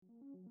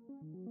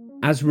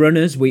As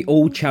runners, we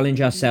all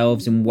challenge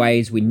ourselves in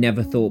ways we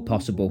never thought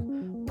possible,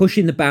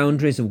 pushing the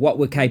boundaries of what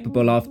we're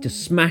capable of to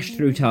smash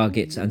through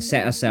targets and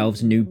set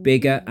ourselves new,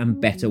 bigger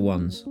and better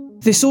ones.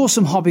 This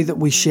awesome hobby that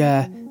we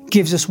share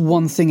gives us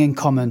one thing in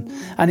common,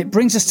 and it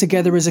brings us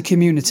together as a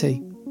community.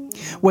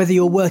 Whether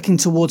you're working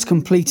towards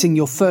completing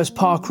your first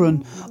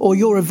parkrun or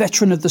you're a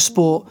veteran of the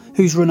sport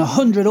who's run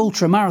 100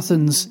 ultra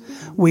marathons,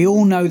 we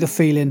all know the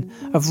feeling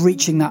of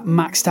reaching that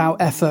maxed out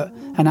effort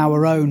and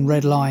our own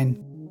red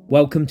line.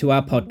 Welcome to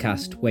our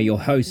podcast, where your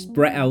hosts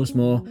Brett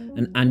Elesmore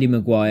and Andy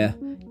Maguire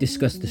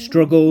discuss the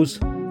struggles,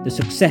 the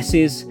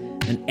successes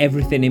and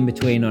everything in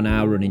between on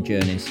our running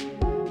journeys,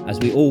 as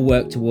we all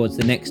work towards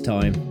the next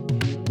time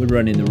we're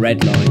running the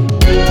red line.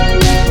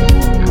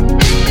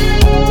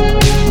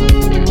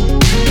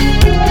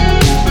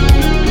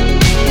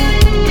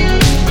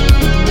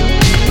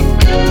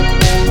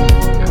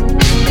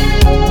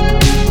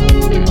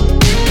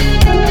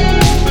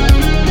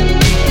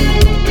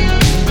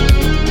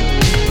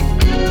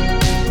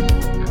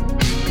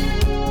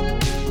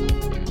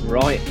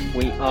 Right,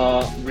 we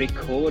are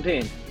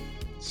recording.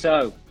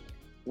 So,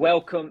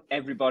 welcome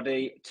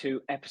everybody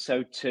to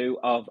episode 2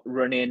 of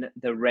Running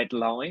the Red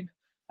Line.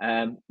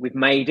 We've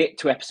made it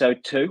to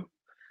episode 2.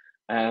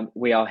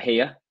 We are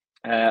here.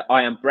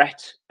 I am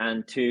Brett,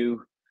 and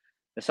to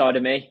the side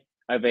of me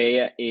over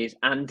here is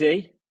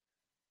Andy.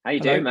 How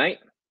you doing, mate?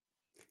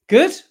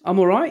 Good. I'm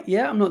all right.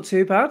 Yeah, I'm not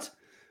too bad.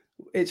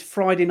 It's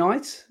Friday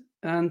night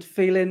and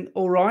feeling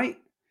all right.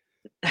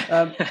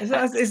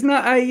 Isn't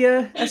that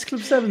a S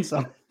Club 7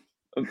 song?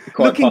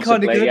 Quite Looking possibly,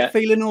 kind of good, yeah.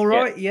 feeling all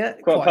right, yeah.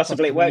 Quite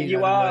possibly. Well,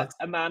 you are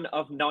a man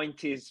of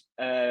 90s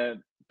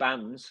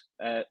bands.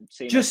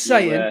 Just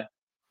saying,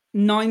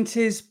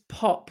 90s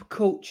pop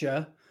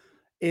culture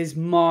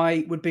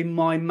would be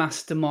my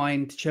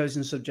mastermind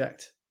chosen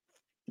subject.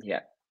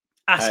 Yeah.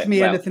 Ask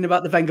me anything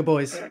about the Venga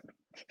Boys.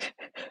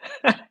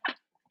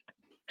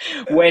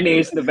 When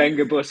is the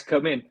Venga bus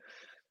coming?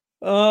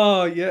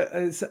 Oh, yeah,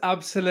 it's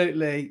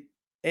absolutely...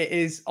 It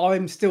is.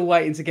 I'm still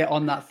waiting to get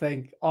on that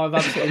thing. I've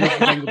absolutely loved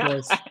the Venga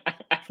Boys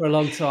for a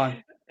long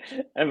time.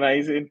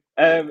 Amazing.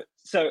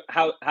 So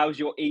how's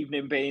your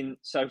evening been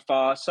so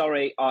far?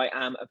 Sorry, I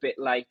am a bit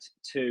late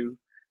to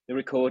the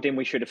recording.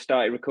 We should have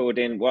started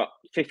recording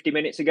 50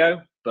 minutes ago,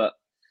 but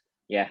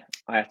yeah,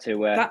 I had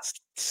to. That's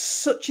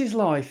such is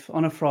life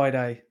on a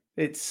Friday.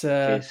 It's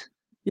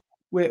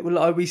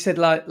we said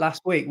like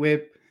last week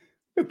we've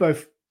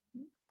both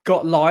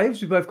got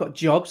lives, we both got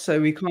jobs, so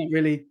we can't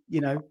really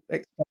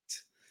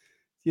expect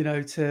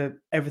to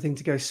everything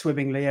to go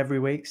swimmingly every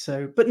week.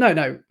 So, but no,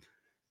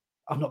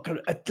 I'm not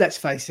gonna. Let's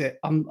face it,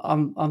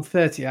 I'm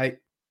 38.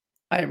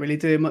 I ain't really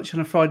doing much on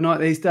a Friday night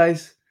these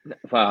days.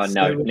 Well,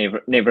 no,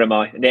 neither am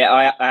I.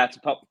 Yeah, I had to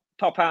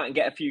pop out and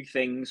get a few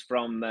things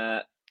from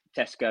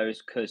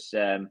Tesco's because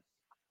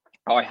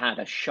I had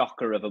a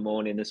shocker of a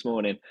morning this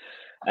morning.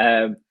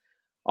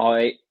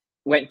 I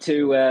went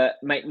to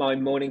make my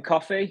morning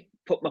coffee,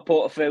 put my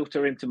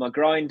portafilter into my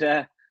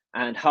grinder,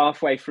 and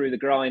halfway through the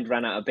grind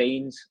ran out of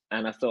beans,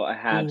 and I thought I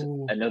had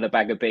another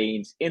bag of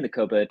beans in the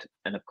cupboard,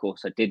 and of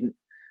course I didn't.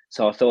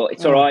 So I thought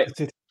it's all right.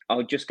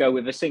 I'll just go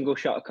with a single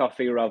shot of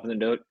coffee rather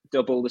than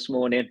double this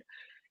morning.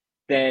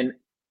 Then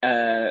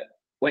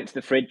went to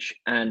the fridge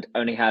and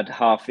only had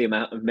half the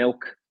amount of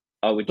milk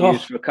I would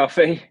use for a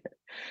coffee.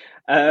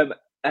 And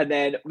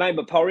then made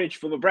my porridge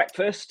for my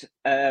breakfast.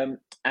 And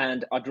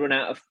I'd run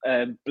out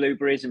of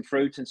blueberries and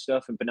fruit and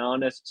stuff and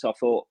bananas. So I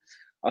thought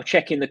I'll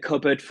check in the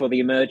cupboard for the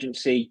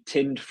emergency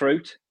tinned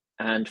fruit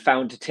and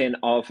found a tin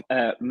of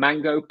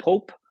mango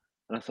pulp.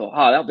 And I thought,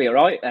 that'll be all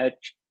right.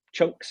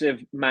 Chunks of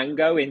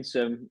mango in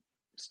some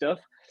stuff.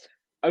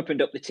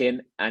 Opened up the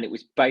tin and it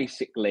was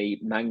basically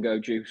mango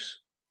juice.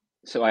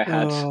 So I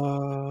had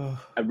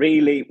a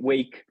really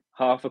weak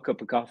half a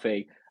cup of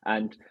coffee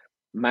and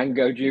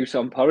mango juice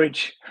on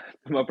porridge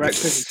for my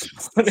breakfast.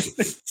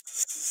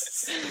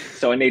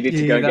 So I needed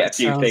to go and get a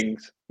few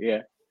things.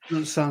 Yeah.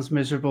 That sounds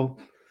miserable.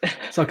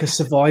 It's like a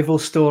survival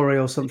story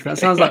or something. That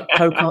sounds like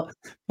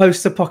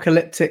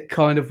post-apocalyptic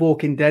kind of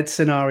Walking Dead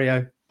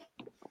scenario.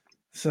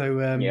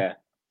 So yeah,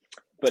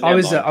 but I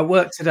was at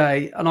work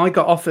today and I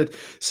got offered.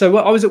 So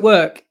I was at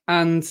work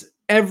and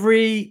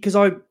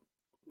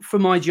for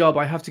my job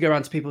I have to go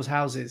around to people's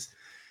houses,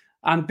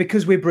 and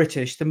because we're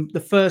British,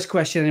 the first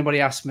question anybody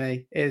asks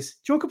me is, "Do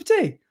you want a cup of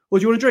tea or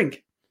do you want a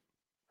drink?"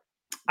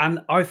 And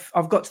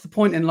I've got to the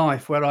point in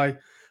life where I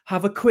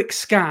have a quick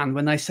scan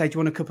when they say, "Do you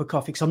want a cup of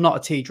coffee?" Because I'm not a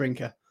tea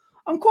drinker.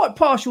 I'm quite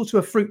partial to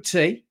a fruit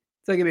tea.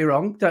 Don't get me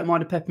wrong. Don't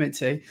mind a peppermint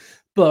tea.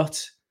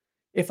 But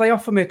if they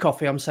offer me a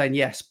coffee, I'm saying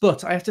yes.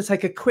 But I have to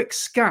take a quick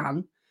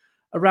scan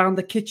around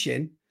the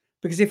kitchen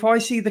because if I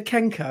see the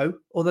Kenko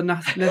or the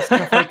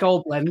Nescafe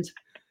Gold Blend,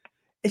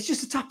 it's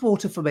just a tap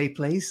water for me,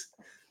 please.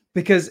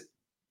 Because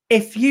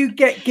if you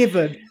get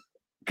given,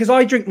 because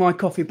I drink my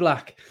coffee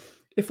black.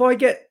 If I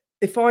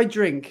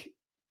drink,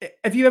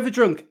 have you ever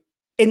drunk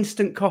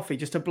instant coffee,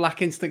 just a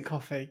black instant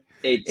coffee?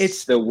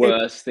 It's the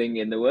worst thing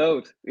in the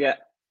world. Yeah.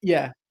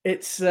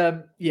 It's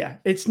not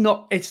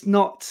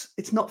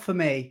for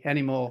me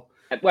anymore.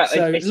 Well,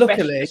 So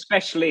luckily,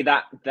 especially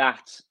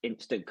that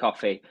instant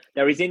coffee.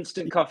 There is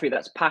instant coffee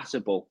that's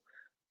passable,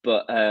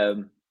 but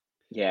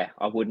yeah,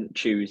 I wouldn't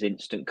choose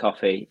instant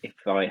coffee if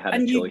I had a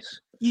and choice.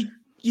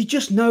 you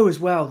just know as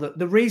well that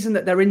the reason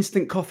that they're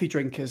instant coffee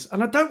drinkers,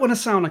 and I don't want to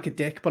sound like a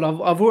dick, but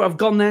I've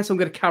gone there, so I'm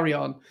going to carry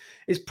on.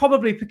 Is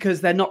probably because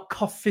they're not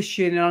coffee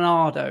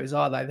aficionados,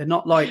 are they? They're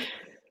not Yeah,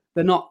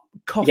 they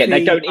coffee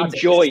don't addicts.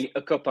 enjoy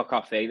a cup of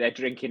coffee. They're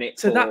drinking it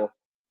So that for,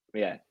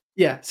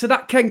 yeah. so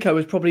that Kenko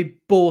was probably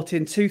bought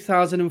in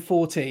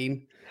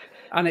 2014,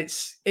 and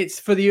it's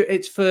for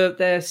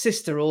their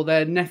sister or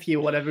their nephew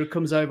or whatever who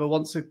comes over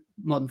once a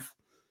month.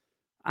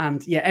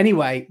 And yeah,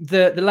 anyway,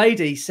 the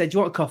lady said, "Do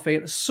you want a coffee?"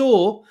 And I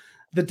saw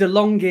the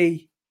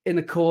DeLonghi in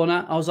the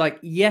corner. I was like,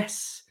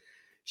 "Yes."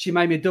 She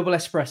made me a double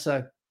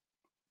espresso,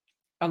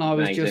 and I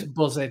was Amazing. just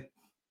buzzing.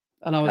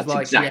 And I was That's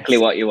like, exactly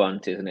 "Yes." what you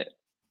want, isn't it?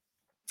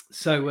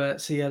 So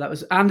yeah, that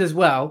was. And as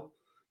well,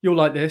 you'll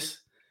like this.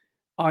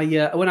 I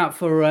went out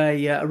for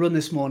a run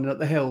this morning up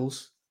the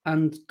hills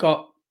and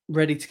got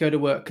ready to go to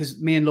work because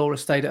me and Laura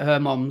stayed at her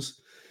mum's,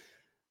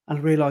 and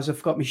I realised I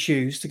forgot my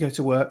shoes to go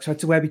to work, so I had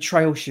to wear my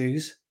trail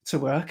shoes to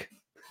work.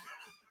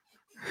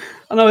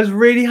 And I was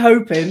really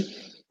hoping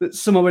that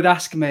someone would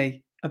ask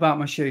me about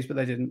my shoes, but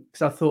they didn't,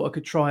 because I thought I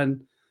could try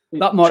and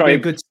that might be a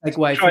good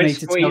segue for me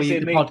to tell you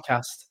the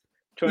podcast.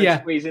 Try and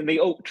squeeze in the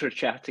ultra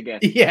chat again.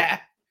 Yeah.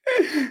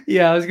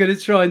 Yeah, I was going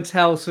to try and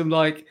tell some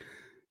a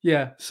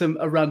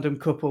random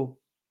couple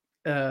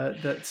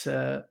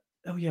that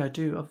oh yeah, I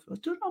do.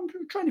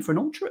 I'm training for an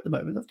ultra at the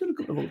moment. I've done a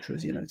couple of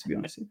ultras, to be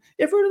honest. You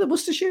ever heard of the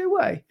Worcestershire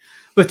Way?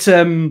 But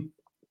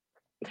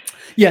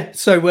yeah,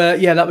 so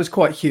that was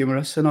quite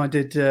humorous, and I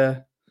did.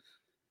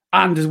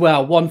 And as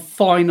well, one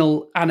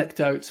final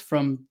anecdote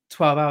from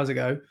 12 hours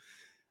ago.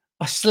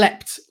 I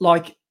slept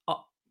like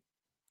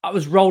I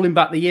was rolling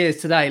back the years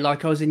today,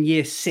 like I was in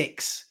year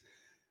 6.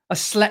 I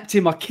slept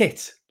in my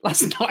kit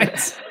last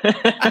night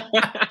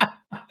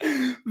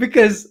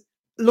because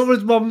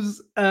Laura's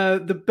mum's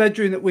the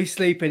bedroom that we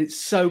sleep in. It's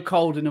so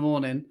cold in the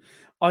morning.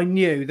 I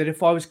knew that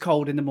if I was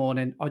cold in the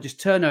morning, I'd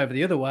just turn over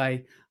the other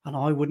way and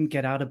I wouldn't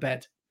get out of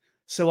bed.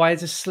 So I had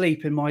to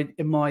sleep in my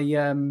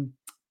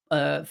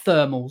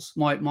thermals,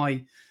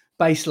 my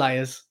base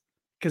layers,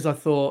 because I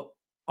thought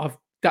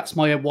that's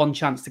my one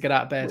chance to get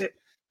out of bed.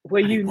 Were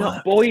you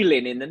not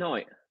boiling in the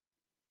night?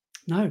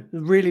 No,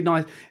 really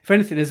nice. If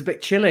anything, it's a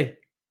bit chilly,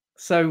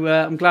 so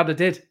I'm glad I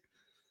did.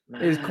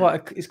 Man.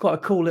 It's quite a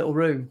cool little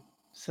room.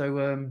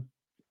 So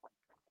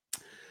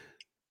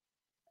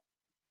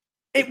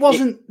it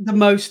wasn't the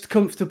most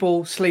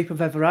comfortable sleep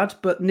I've ever had,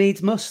 but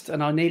needs must,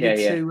 and I needed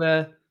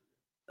to.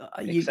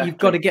 You've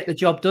got to get the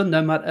job done,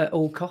 no matter at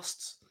all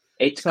costs.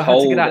 It's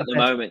cold at the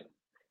moment.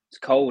 It's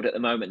cold at the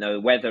moment, though.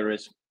 The weather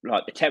is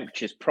the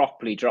temperature's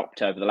properly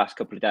dropped over the last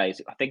couple of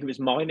days. I think it was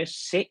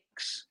 -6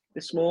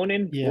 this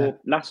morning or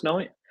last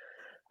night.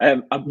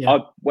 I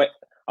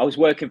was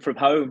working from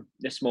home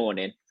this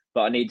morning,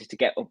 but I needed to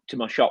get up to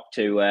my shop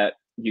to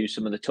use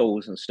some of the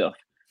tools and stuff.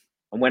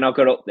 And when I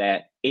got up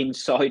there,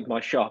 inside my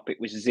shop, it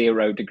was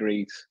 0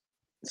 degrees.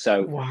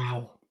 So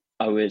wow,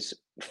 I was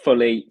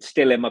fully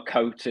still in my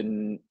coat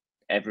and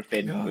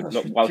everything,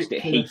 whilst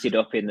it heated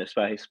up in the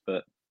space.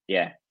 But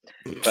yeah,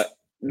 but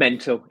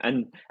mental,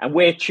 and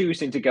we're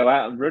choosing to go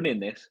out and run in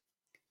this.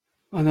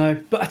 I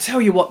know, but I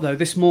tell you what though,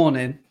 this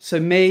morning, so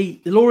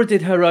Laura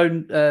did her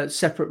own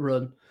separate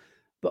run,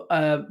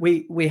 but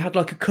we had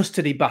like a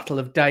custody battle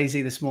of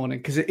Daisy this morning,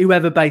 because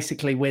whoever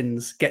basically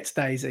wins gets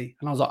Daisy,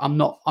 and I was like,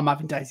 I'm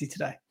having Daisy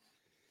today.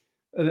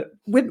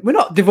 We're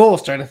not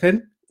divorced or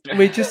anything.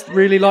 We just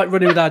really like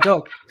running with our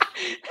dog,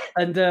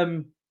 and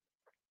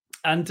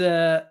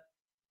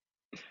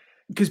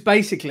because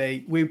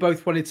basically we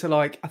both wanted to,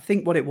 I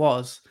think what it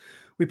was,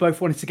 we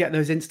both wanted to get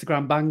those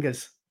Instagram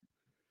bangers.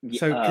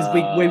 So because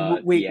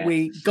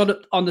we got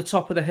up on the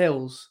top of the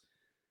hills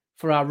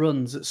for our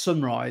runs at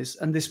sunrise,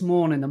 and this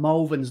morning the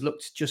Malverns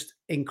looked just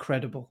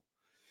incredible.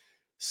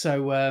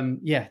 So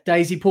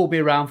Daisy pulled me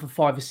around for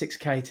 5 or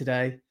 6K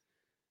today,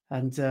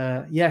 and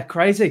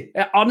crazy.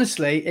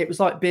 Honestly, it was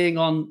like being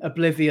on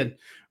Oblivion,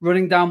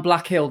 running down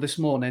Black Hill this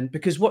morning,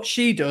 because what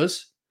she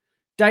does,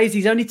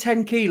 Daisy's only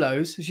 10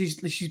 kilos.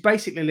 She's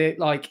basically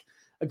like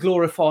a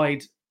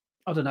glorified,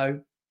 I don't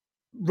know,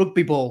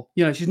 rugby ball.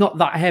 She's not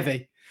that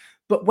heavy.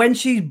 But when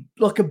she's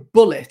like a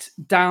bullet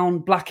down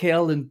Black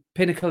Hill and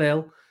Pinnacle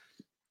Hill,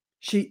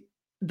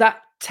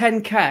 that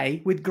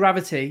 10K with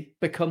gravity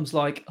becomes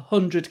like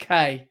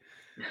 100K.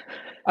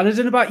 And I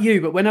don't know about you,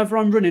 but whenever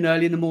I'm running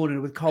early in the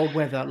morning with cold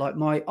weather, like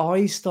my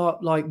eyes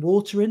start like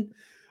watering,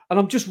 and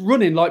I'm just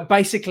running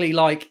basically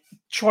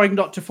trying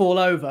not to fall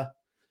over,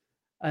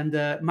 and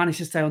managed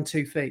to stay on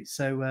 2 feet.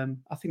 So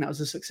I think that was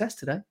a success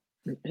today.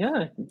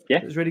 Yeah,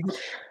 it was really good.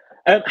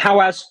 How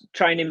has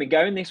training been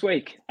going this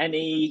week?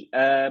 Any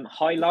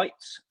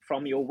highlights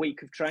from your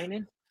week of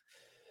training?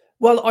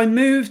 Well, I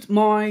moved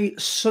my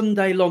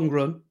Sunday long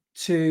run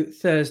to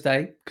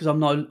Thursday because I'm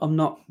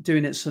not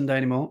doing it Sunday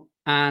anymore,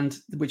 and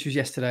which was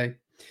yesterday.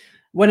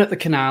 Went up the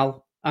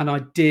canal and I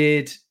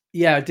did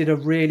a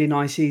really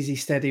nice, easy,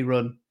 steady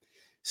run.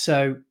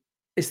 So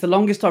it's the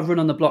longest I've run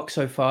on the block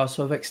so far.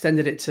 So I've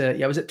extended it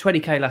to, I was at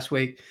 20K last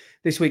week.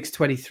 This week's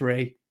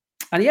 23.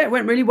 And yeah, it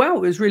went really well.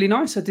 It was really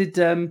nice. I did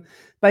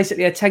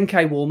basically a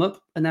 10K warm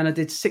up, and then I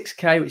did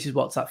 6K, which is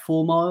what's that,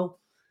 4 mile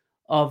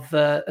of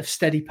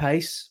steady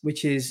pace,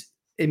 which is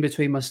in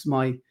between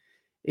my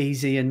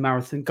easy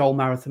and goal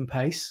marathon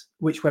pace,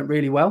 which went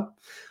really well.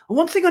 And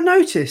one thing I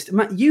noticed,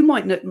 Matt, you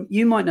might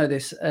know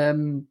this,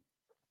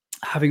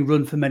 having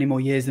run for many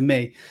more years than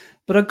me,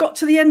 but I got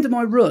to the end of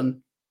my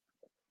run,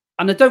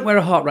 and I don't wear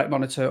a heart rate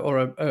monitor or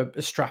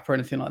a strap or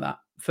anything like that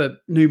for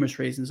numerous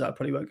reasons that I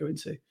probably won't go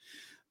into.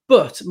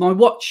 But my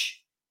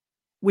watch,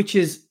 which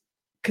is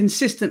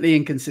consistently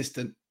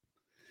inconsistent,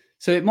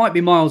 so it might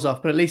be miles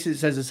off, but at least it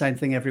says the same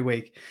thing every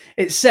week.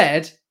 It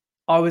said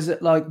I was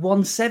at like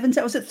 170.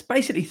 I was at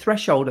basically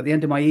threshold at the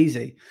end of my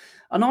easy.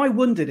 And I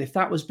wondered if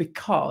that was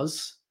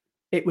because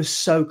it was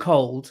so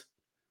cold.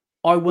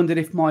 I wondered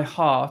if my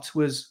heart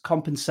was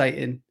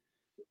compensating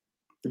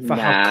for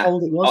how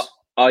cold it was.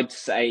 I'd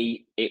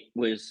say it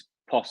was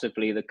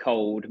possibly the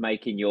cold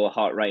making your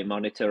heart rate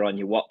monitor on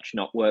your watch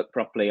not work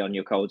properly on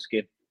your cold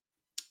skin.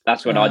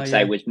 That's what I'd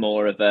say was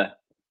more of a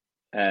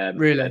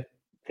really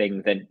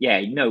thing than,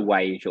 no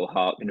way is your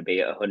heart going to be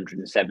at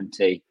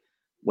 170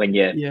 when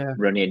you're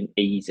running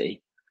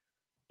easy.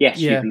 Yes,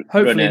 you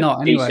hopefully run a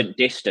not anyway. decent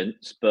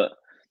distance, but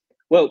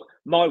well,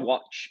 my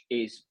watch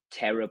is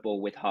terrible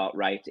with heart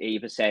rate. It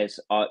either says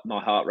my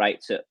heart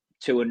rate's at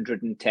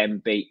 210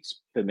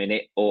 beats per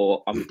minute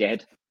or I'm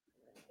dead.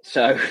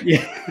 So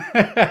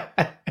yeah,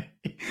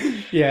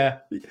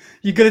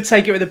 you're going to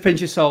take it with a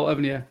pinch of salt,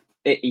 haven't you?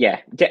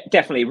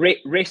 Definitely.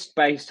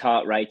 Wrist-based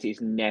heart rate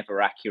is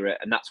never accurate,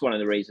 and that's one of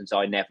the reasons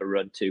I never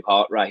run to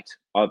heart rate.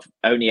 I've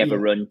only ever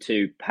run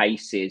to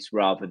paces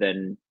rather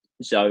than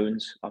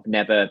zones. I've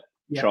never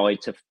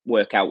tried to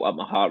work out what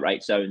my heart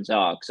rate zones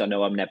are because I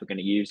know I'm never going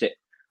to use it.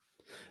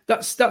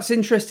 That's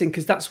interesting,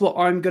 because that's what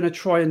I'm going to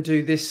try and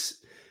do this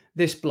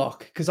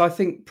block, because I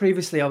think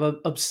previously I've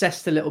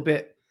obsessed a little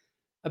bit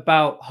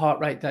about heart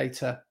rate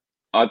data.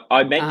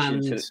 I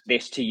mentioned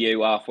this to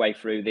you halfway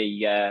through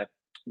the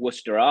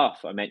Worcester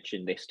half. I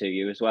mentioned this to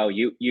you as well.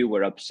 You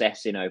were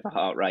obsessing over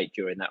heart rate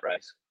during that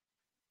race.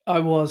 I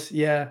was,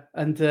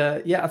 and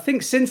I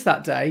think since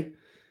that day,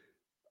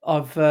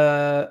 I've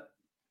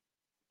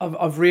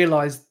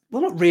realised,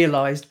 well, not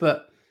realised,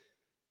 but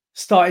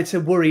started to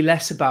worry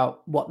less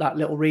about what that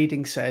little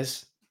reading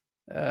says.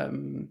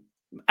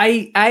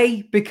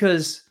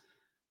 Because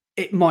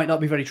it might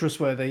not be very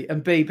trustworthy,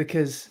 and B,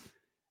 because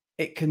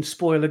it can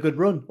spoil a good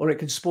run, or it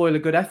can spoil a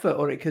good effort,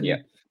 or it can,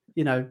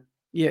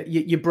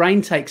 your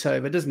brain takes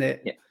over, doesn't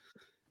it? Yeah.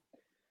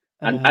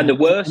 And the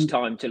worst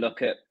time to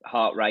look at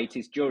heart rate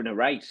is during a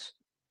race.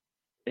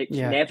 It's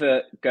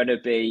never going to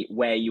be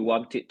where you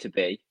want it to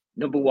be.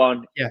 Number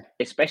one,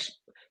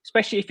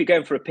 especially if you're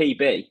going for a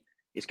PB,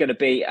 it's going to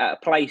be at a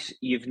place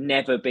you've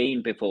never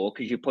been before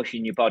because you're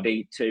pushing your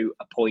body to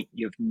a point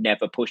you've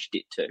never pushed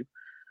it to.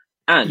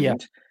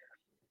 And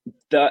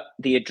the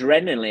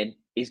adrenaline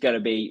is going to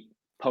be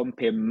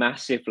pumping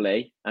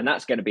massively, and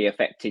that's going to be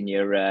affecting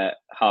your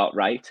heart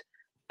rate.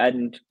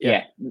 And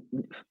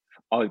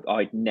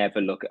I'd never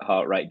look at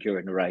heart rate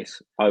during a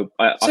race. I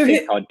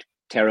think I'd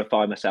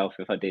terrify myself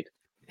if I did.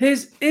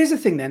 Here's the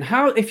thing then.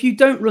 How, if you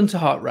don't run to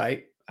heart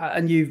rate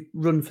and you've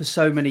run for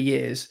so many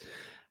years,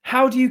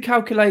 how do you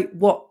calculate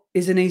what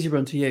is an easy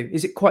run to you?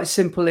 Is it quite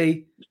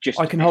simply just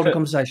I can hold a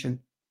conversation?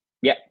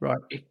 Yeah. Right.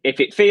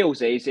 If it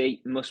feels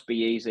easy, it must be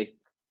easy.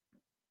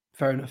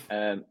 Fair enough.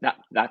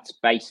 That's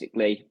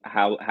basically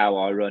how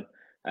I run.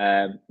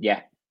 I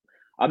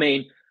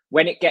mean,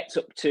 when it gets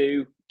up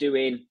to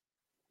doing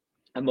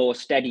a more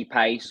steady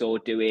pace or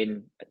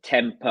doing a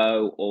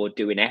tempo or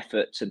doing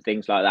efforts and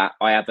things like that,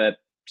 I have a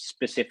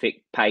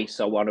specific pace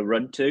I want to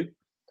run to.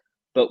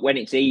 But when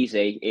it's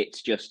easy,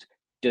 it's just,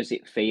 does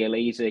it feel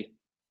easy?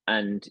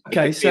 And if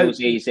it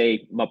feels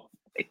easy, my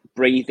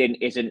breathing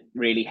isn't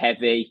really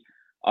heavy.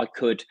 I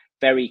could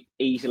very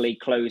easily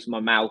close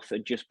my mouth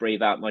and just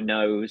breathe out my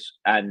nose,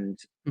 and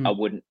I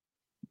wouldn't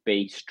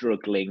be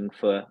struggling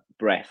for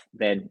breath.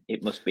 Then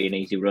it must be an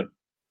easy run.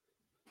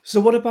 So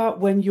what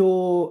about when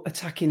you're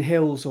attacking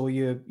hills, or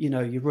you're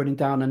running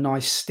down a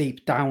nice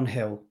steep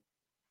downhill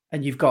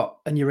and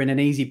you're in an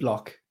easy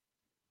block?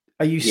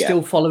 Are you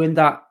still following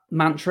that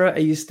mantra? Are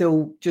you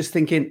still just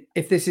thinking,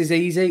 if this is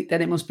easy,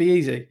 then it must be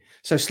easy,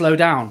 so slow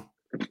down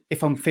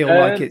if I feel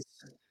like it's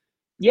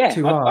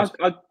too hard?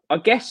 I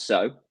guess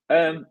so.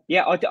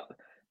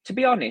 To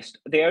be honest,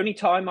 the only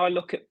time I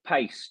look at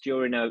pace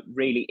during a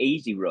really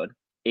easy run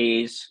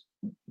is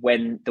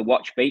when the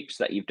watch beeps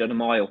that you've done a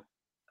mile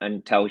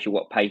and tells you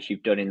what pace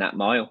you've done in that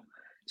mile.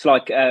 It's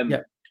like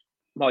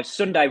my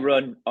Sunday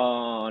run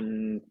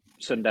on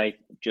Sunday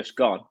just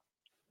gone.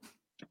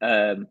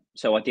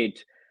 So I did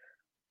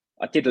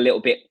a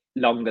little bit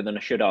longer than I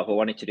should have. I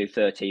wanted to do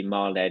 13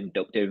 mile, ended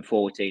up doing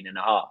 14 and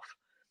a half.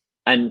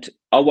 And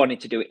I wanted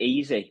to do it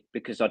easy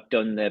because I'd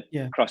done the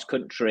cross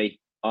country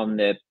on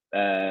the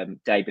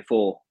day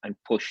before and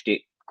pushed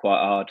it quite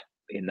hard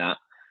in that.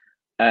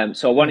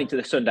 So I wanted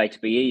the Sunday to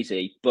be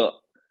easy, but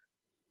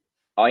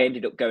I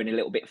ended up going a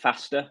little bit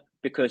faster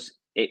because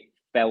it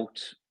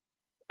felt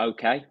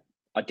okay.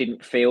 I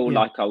didn't feel Yeah.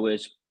 like I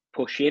was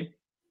pushing,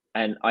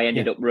 and I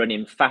ended Yeah. up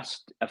running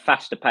a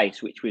faster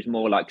pace, which was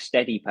more like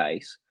steady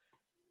pace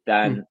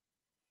than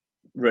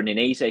running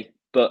easy.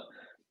 But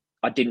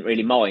I didn't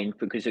really mind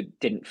because it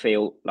didn't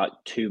feel like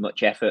too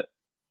much effort.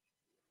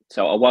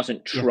 So I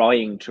wasn't Yeah.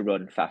 trying to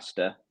run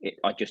faster.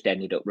 I just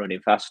ended up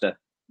running faster.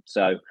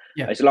 So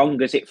Yeah. as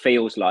long as it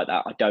feels like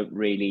that, I don't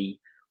really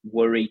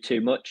worry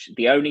too much.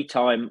 The only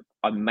time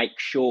I make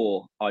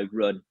sure I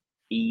run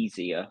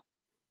easier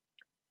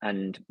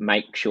and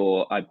make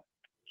sure I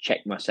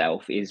check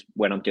myself is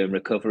when I'm doing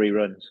recovery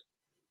runs,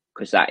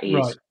 because that Right.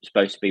 is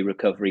supposed to be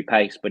recovery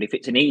pace. But if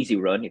it's an easy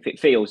run, if it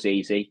feels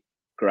easy,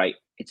 great,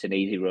 it's an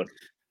easy run.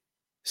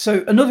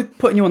 So another,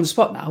 putting you on the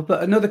spot now,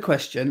 but another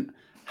question: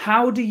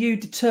 how do you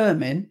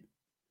determine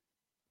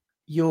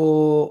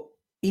your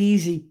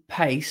easy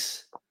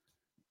pace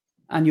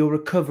and your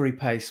recovery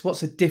pace?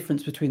 What's the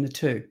difference between the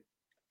two?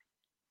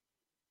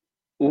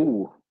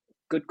 Ooh,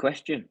 good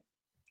question.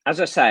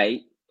 As I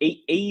say,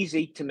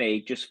 easy to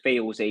me just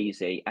feels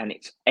easy, and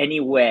it's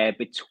anywhere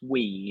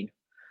between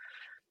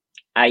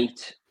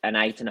 8 and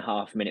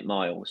 8.5 minute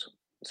miles.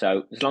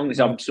 So as long as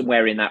Right. I'm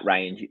somewhere in that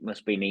range, it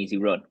must be an easy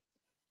run.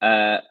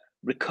 Uh,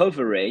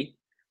 Recovery,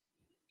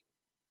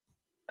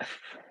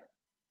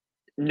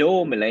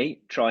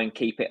 normally try and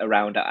keep it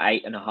around at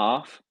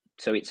 8.5.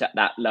 So it's at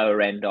that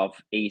lower end of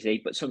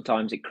easy, but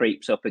sometimes it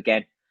creeps up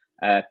again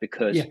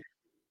because Yeah.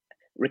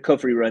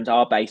 recovery runs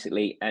are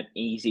basically an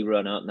easy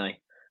run, aren't they?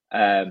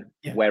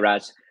 Yeah.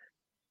 Whereas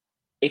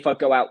if I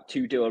go out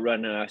to do a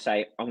run and I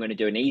say I'm going to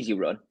do an easy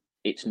run,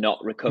 it's not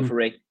Mm.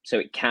 recovery. So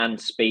it can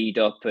speed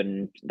up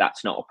and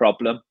that's not a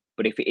problem.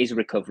 But if it is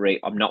recovery,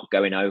 I'm not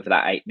going over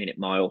that 8 minute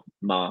mile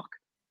mark.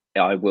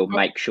 I will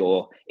make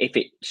sure if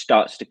it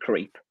starts to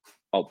creep,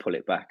 I'll pull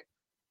it back.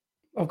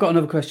 I've got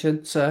another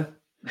question, sir.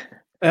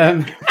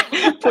 Um,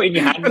 Putting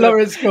your hand up.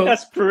 Lawrence Cole.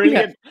 That's Yeah.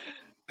 brilliant.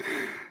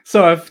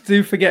 So I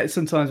do forget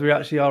sometimes we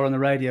actually are on the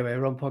radio here,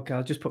 we're on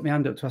podcast. Just put my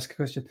hand up to ask a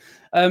question.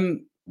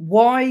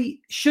 Why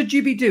should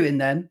you be doing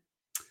then?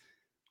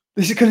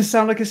 This is going to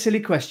sound like a silly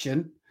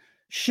question.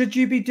 Should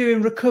you be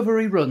doing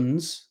recovery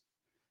runs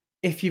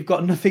if you've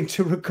got nothing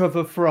to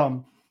recover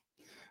from?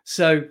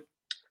 So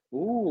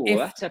Ooh, if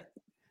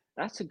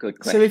that's a good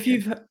so question.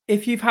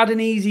 if you've had an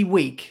easy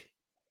week,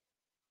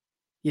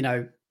 you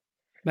know,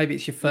 maybe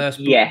it's your first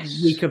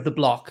Yes. week of the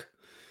block,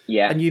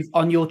 Yeah. and you've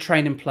on your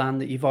training plan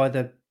that you've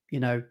either,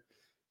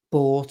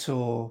 bought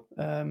or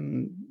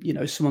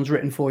someone's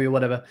written for you or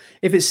whatever.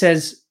 If it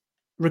says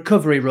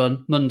recovery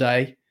run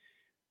Monday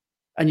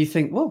and you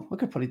think, well, I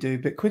could probably do a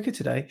bit quicker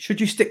today,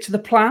 should you stick to the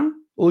plan,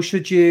 or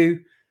should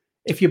you,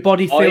 if your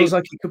body feels I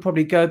like it could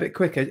probably go a bit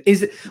quicker?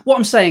 Is it, what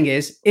I'm saying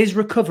is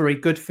recovery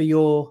good for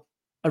your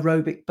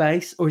aerobic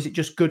base, or is it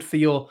just good for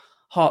your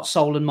heart,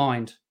 soul, and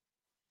mind?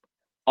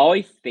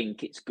 I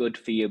think it's good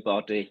for your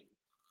body,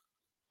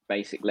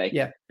 basically.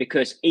 Yeah.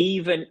 Because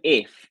even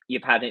if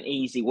you've had an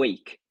easy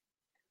week,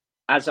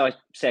 as I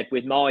said,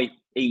 with my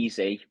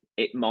easy,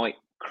 it might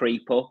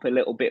creep up a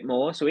little bit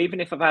more. So even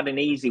if I've had an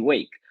easy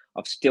week,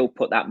 I've still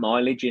put that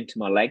mileage into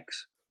my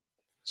legs.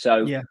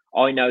 So Yeah.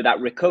 I know that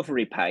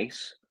recovery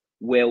pace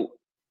will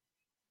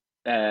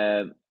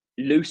um,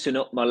 loosen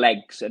up my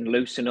legs and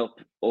loosen up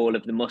all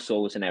of the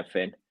muscles and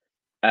everything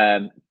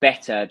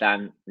better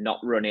than not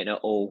running at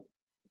all.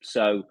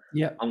 So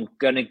Yeah. I'm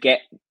gonna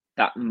get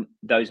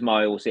those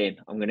miles in.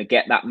 I'm gonna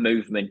get that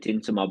movement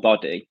into my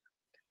body,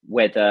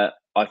 whether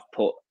I've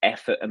put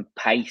effort and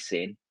pace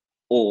in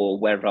or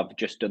whether I've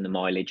just done the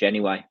mileage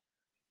anyway.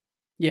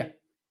 Yeah.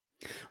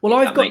 Well, If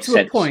I've that got makes to a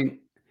sense. point.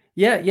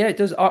 Yeah, yeah, it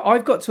does.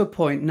 I've got to a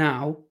point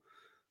now.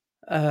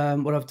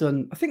 What I've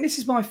done, I think this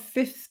is my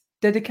fifth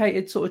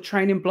dedicated sort of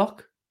training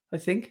block. I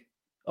think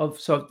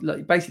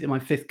like basically my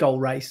fifth goal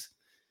race,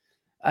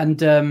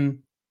 and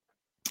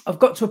I've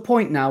got to a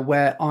point now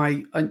where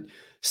I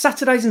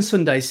Saturdays and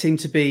Sundays seem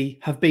to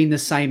have been the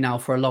same now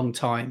for a long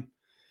time.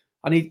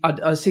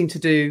 I seem to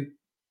do,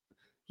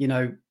 you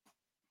know,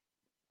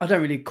 I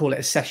don't really call it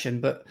a session,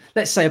 but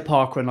let's say a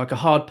park run, like a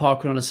hard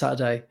park run on a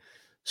Saturday.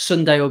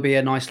 Sunday will be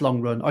a nice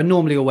long run. I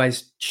normally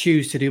always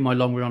choose to do my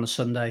long run on a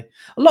Sunday.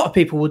 A lot of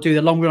people will do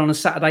the long run on a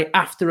Saturday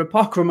after a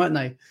park run, won't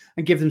they?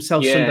 And give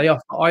themselves Yeah, Sunday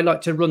off. I like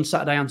to run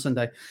Saturday and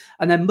Sunday.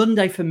 And then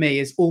Monday for me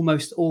is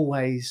almost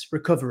always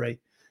recovery.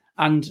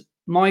 And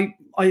I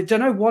don't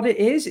know what it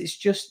is. It's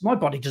just my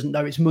body doesn't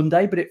know it's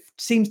Monday, but it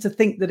seems to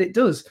think that it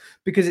does,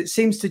 because it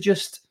seems to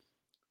just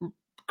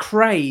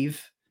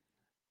crave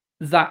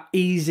that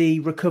easy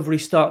recovery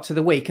start to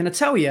the week. And I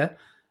tell you,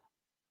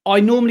 I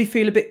normally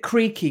feel a bit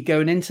creaky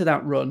going into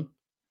that run,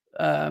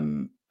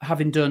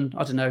 having done,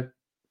 I don't know,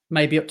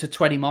 maybe up to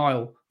 20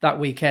 mile that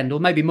weekend, or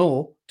maybe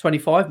more,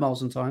 25 miles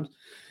sometimes.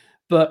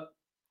 But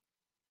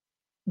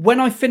when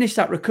I finish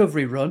that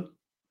recovery run,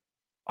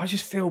 I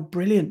just feel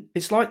brilliant.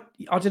 It's like,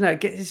 I don't know,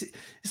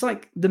 it's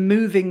like the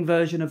moving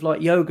version of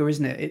like yoga,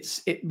 isn't it?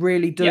 It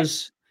really yeah,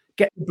 does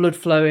get the blood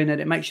flowing,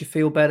 and it makes you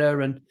feel better,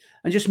 and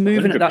just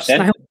moving at that 100%.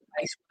 snail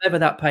pace, whatever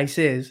that pace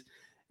is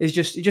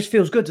it just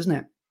feels good, doesn't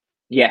it?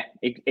 Yeah,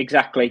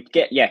 exactly.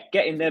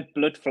 Getting the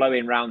blood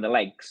flowing around the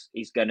legs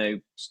is going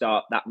to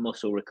start that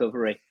muscle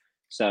recovery.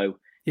 So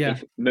Yeah,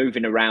 if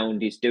moving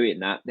around is doing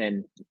that,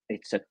 then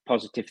it's a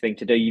positive thing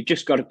to do. You've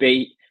just got to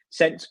be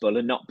sensible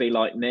and not be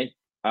like me.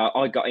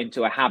 I got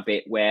into a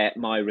habit where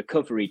my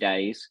recovery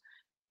days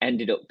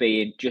ended up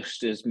being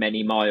just as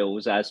many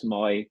miles as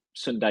my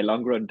Sunday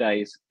long run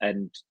days,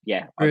 and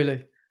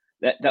really.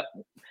 that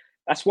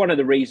that's one of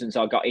the reasons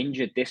I got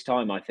injured this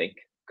time. I think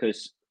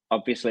because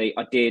obviously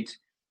I did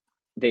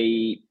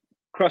the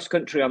cross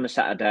country on the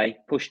Saturday,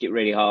 pushed it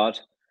really hard.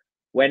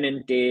 Went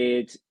and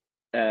did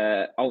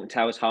Alton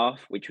Towers half,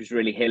 which was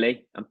really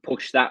hilly, and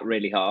pushed that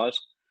really hard.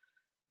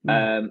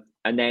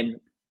 And then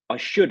I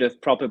should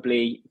have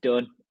probably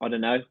done, I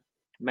don't know,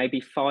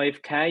 maybe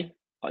 5K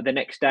the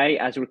next day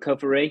as a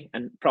recovery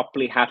and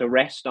properly had a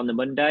rest on the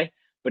Monday.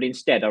 But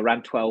instead, I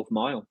ran 12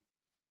 mile.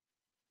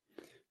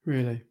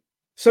 Really?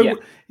 Yeah. So,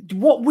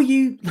 what were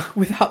you,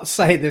 without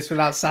saying this,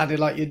 without sounding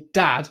like your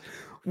dad,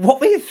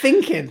 what were you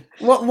thinking?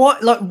 Like,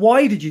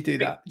 why did you do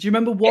that? Do you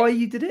remember why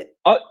you did it?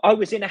 I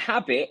was in a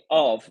habit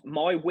of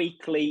my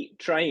weekly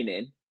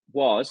training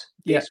was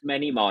Yeah, this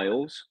many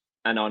miles.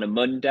 And on a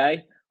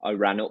Monday, I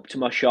ran up to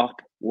my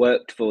shop,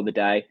 worked for the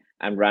day,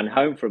 and ran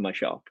home from my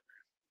shop.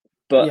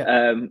 But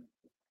yeah,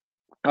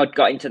 I'd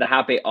got into the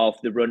habit of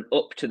the run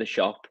up to the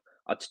shop.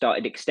 I'd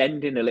started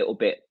extending a little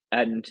bit,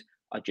 and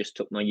I just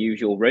took my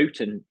usual route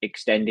and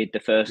extended the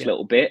first yeah,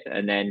 little bit.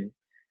 And then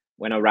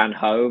when I ran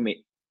home, it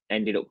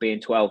ended up being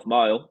 12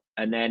 mile.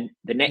 And then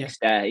the yeah,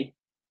 next day,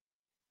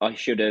 I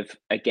should have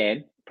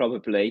again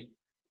probably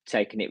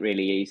taken it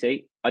really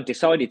easy. I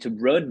decided to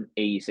run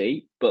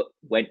easy, but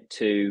went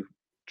to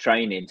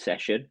training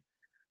session,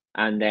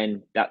 and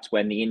then that's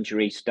when the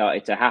injury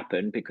started to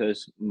happen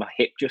because my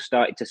hip just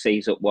started to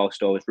seize up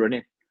whilst I was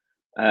running.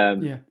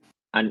 Um, yeah.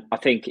 and I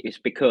think it's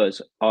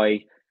because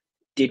I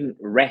didn't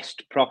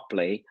rest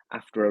properly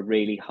after a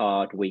really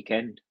hard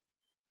weekend.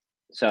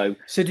 So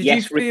So, did you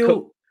yes,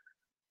 feel?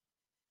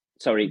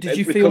 Did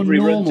you feel recovery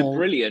runs are normal?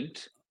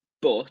 brilliant,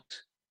 but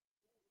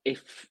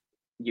if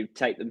you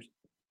take them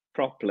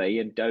properly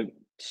and don't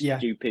Yeah.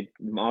 stupid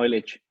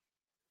mileage.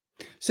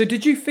 So,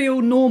 did you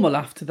feel normal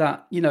after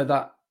that? You know,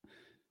 that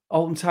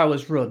Alton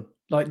Towers run.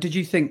 Like, did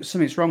you think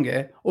something's wrong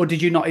here, or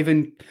did you not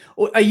even?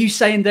 Or are you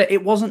saying that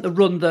it wasn't the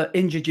run that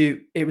injured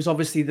you? It was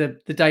obviously the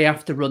day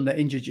after run that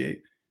injured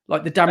you.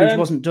 Like, the damage Um,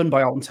 wasn't done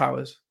by Alton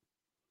Towers.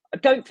 I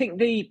don't think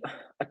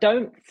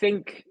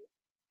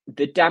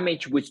the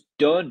damage was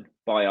done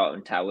by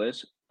Alton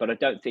Towers, but I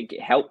don't think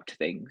it helped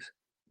things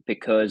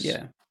because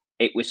Yeah.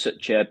 it was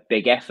such a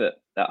big effort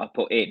that I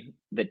put in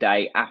the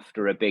day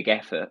after a big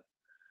effort.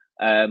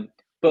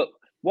 But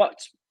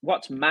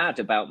what's mad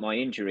about my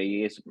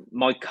injury is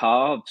my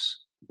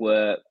calves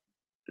were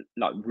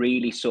like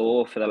really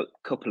sore for the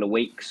couple of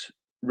weeks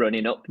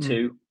running up Mm.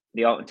 to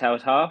the Alton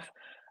Towers half.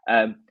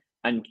 Um,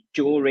 and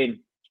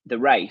during the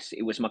race,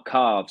 it was my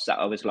calves that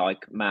I was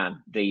like,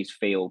 man, these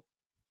feel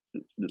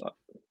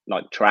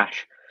like,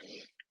 trash.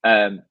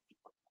 Um,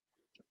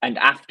 and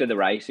after the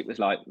race, it was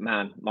like,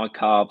 man, my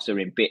calves are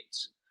in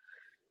bits.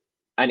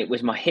 And it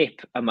was my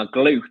hip and my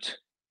glute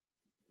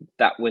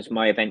that was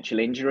my eventual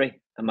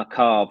injury. And my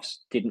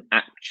calves didn't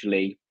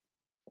actually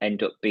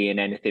end up being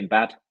anything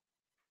bad.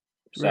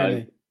 So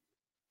Really?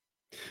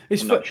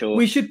 It's I'm for, not sure.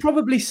 we should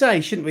probably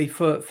say, shouldn't we,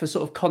 for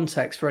sort of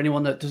context for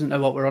anyone that doesn't know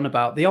what we're on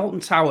about. The Alton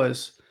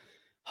Towers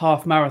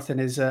half marathon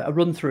is a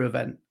run through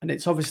event, and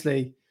it's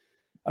obviously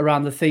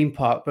around the theme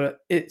park, but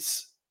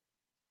it's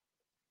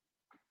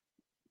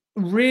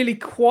really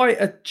quite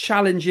a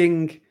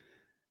challenging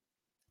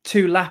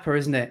two lapper,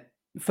 isn't it?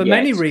 For Yeah,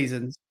 many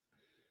reasons.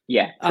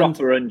 And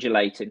proper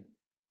undulating.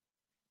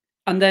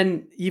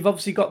 then you've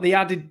obviously got the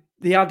added,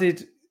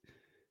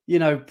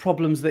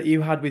 problems that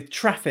you had with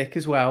traffic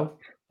as well.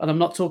 And I'm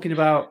not talking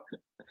about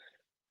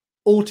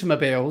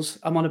automobiles.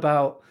 I'm on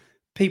about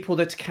people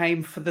that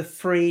came for the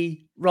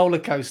free roller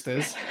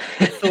coasters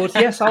that thought,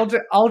 yes, I'll do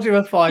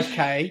a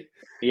 5K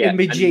Yeah, in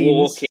my and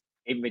walking jeans.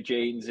 in my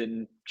jeans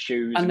and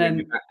shoes And and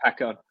with my then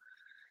backpack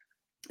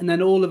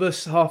on. all of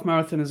us half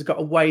marathoners got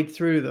to wade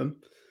through them.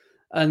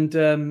 And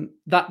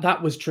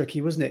that was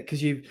tricky, wasn't it? Because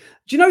do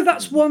you know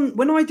that's Mm. one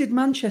when I did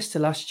Manchester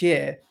last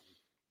year,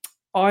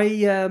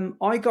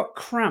 I got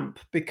cramp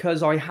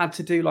because I had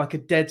to do like a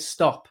dead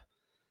stop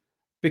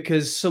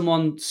because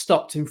someone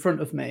stopped in front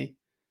of me.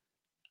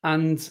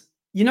 And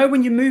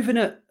when you're moving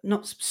at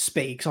not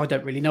speed, because I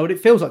don't really know what it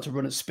feels like to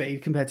run at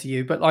speed compared to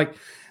you, but like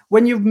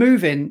when you're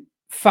moving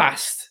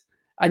fast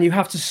and you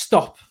have to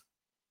stop,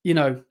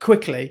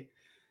 quickly,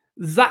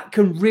 that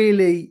can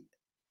really,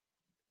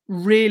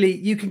 really,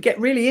 you can get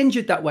really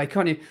injured that way,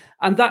 can't you?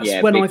 And that's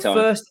Yeah, when I big time.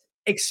 first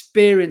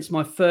experienced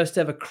my first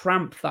ever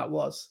cramp. That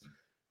was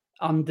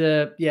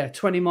under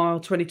 20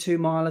 mile, 22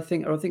 mile, I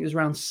think it was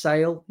around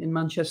Sale in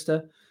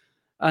Manchester.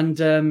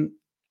 And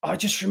I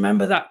just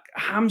remember that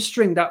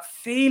hamstring, that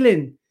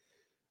feeling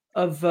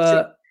of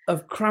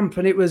See, cramp,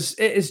 and it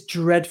is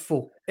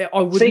dreadful.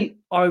 I wouldn't. see,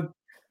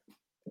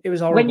 It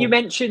was When you horrible.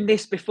 mentioned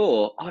this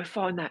before, I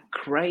find that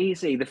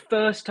crazy. The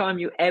first time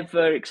you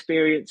ever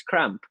experienced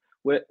cramp,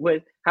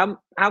 how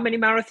many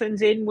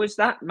marathons in was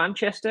that?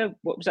 Manchester?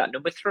 What was that?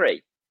 Number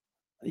 3.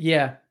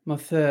 Yeah, my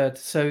third.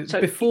 So So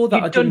before that,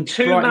 you've I'd done done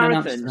 2 Brighton and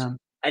marathons Amsterdam.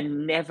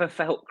 and never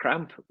felt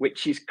cramp,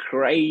 which is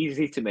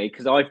crazy to me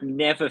because I've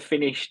never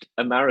finished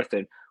a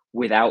marathon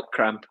without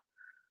cramp.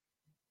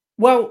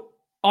 Well,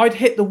 I'd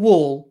hit the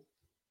wall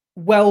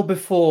well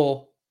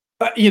before,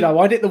 I'd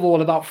hit the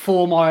wall about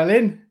 4 mile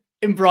in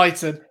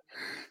Brighton.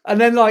 And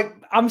then like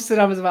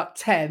Amsterdam was about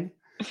 10.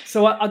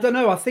 So I don't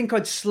know. I think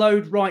I'd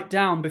slowed right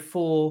down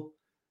before,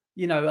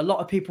 a lot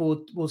of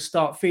people will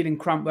start feeling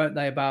cramp, won't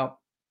they? About,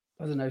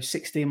 I don't know,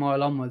 16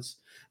 mile onwards.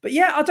 But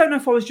yeah, I don't know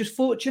if I was just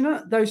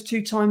fortunate those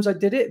 2 times I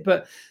did it,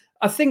 but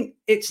I think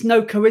it's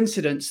no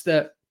coincidence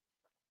that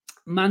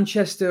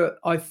Manchester,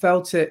 I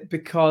felt it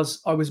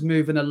because I was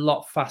moving a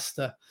lot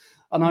faster.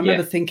 And I Yeah.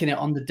 remember thinking it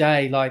on the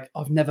day, like,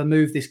 I've never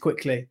moved this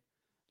quickly,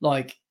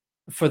 like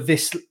for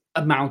this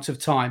amount of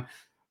time.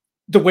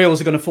 The wheels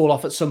are going to fall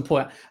off at some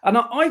point. And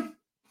I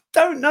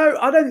don't know.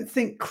 I don't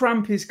think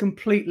cramp is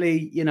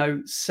completely,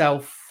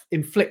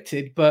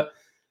 self-inflicted, but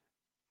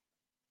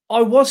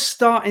I was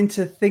starting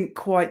to think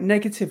quite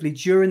negatively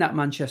during that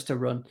Manchester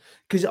run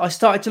because I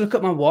started to look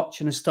at my watch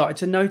and I started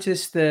to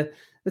notice the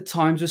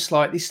times were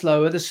slightly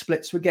slower. The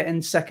splits were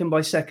getting second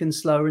by second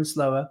slower and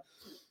slower.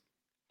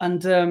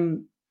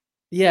 And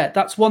yeah,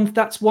 that's one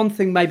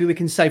thing maybe we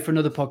can say for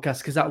another podcast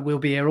because that will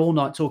be here all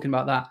night talking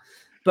about that.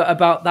 But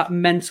about that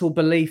mental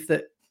belief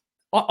that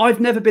I've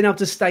never been able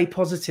to stay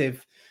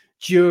positive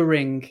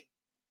during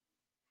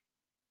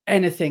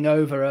anything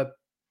over a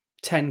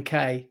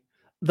 10K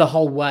the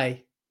whole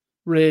way,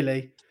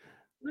 really.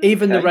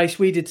 Even the Okay. race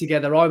we did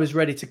together, I was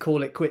ready to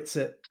call it quits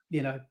at,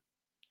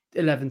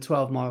 11,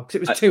 12 miles because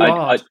it was too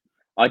hard.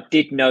 I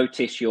did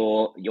notice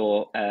your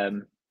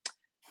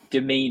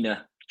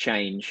demeanor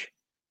change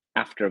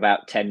after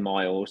about 10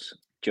 miles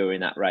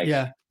during that race.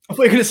 Yeah. I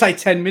thought you were going to say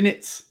 10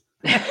 minutes.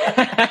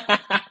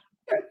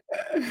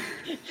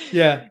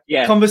 Yeah.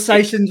 Yeah.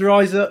 Conversations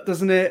rise up,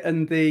 doesn't it?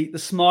 And the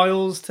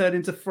smiles turn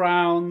into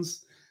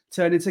frowns,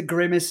 turn into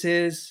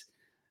grimaces.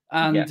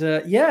 And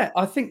yeah,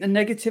 I think the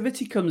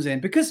negativity comes in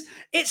because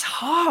it's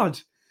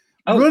hard.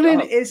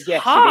 Running is yes, it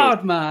is.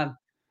 hard, man.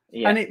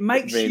 Yeah, And it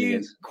makes really you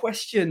is.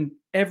 question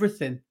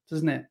everything,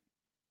 doesn't it?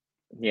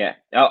 Yeah.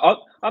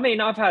 I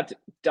mean, I've had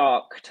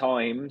dark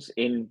times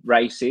in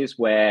races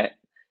where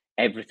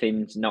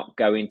everything's not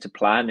going to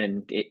plan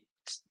and it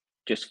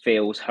just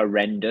feels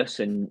horrendous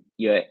and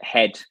your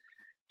head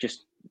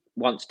just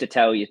wants to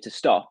tell you to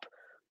stop.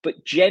 But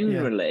Yeah.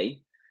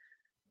 generally,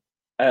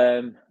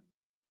 well,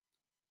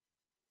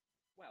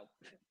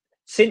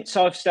 since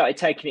I've started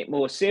taking it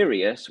more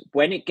serious,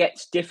 when it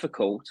gets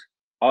difficult,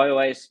 I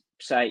always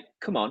say,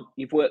 come on,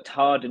 you've worked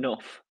hard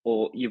enough,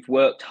 or you've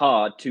worked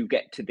hard to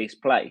get to this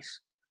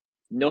place.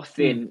 Mm.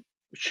 Nothing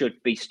should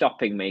be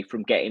stopping me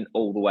from getting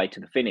all the way to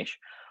the finish.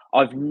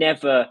 I've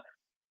never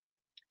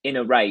in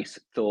a race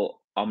thought,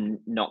 I'm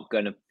not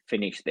going to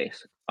finish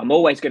this. I'm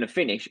always going to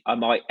finish. I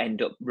might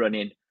end up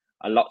running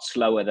a lot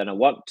slower than I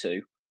want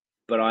to,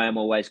 but I am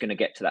always going to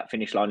get to that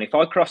finish line. If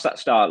I cross that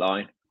start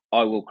line,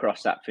 I will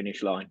cross that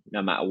finish line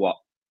no matter what.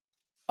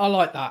 I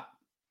like that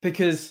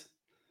because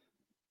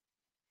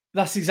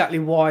that's exactly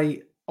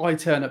why I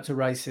turn up to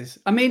races.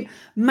 I mean,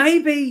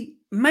 maybe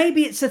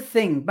it's a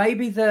thing.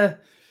 Maybe the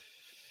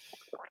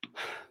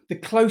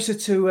closer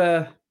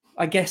to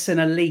I guess an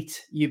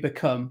elite you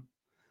become,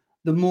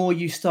 the more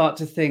you start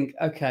to think,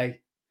 okay,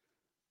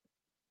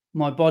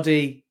 my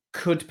body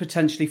could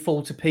potentially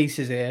fall to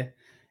pieces here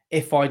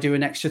if I do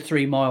an extra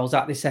 3 miles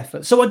at this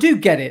effort. So I do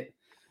get it.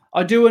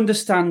 I do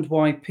understand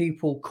why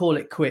people call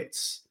it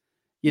quits,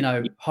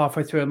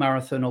 halfway through a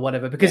marathon or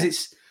whatever,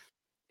 because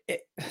Yeah,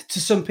 to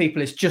some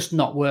people, it's just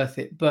not worth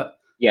it. But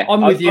yeah.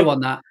 I'm with you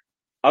on that.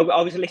 I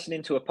was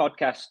listening to a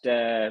podcast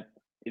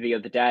the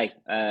other day,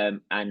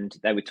 and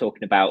they were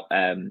talking about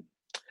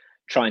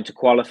trying to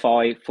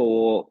qualify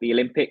for the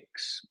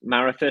Olympics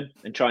marathon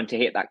and trying to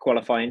hit that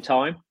qualifying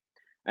time.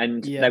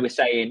 And they Yeah. were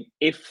saying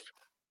if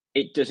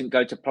it doesn't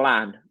go to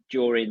plan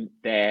during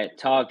their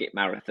target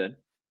marathon,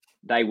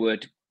 they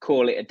would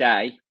call it a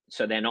day.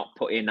 So they're not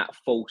putting that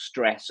full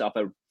stress of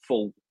a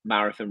full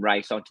marathon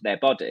race onto their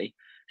body.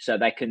 So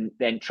they can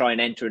then try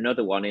and enter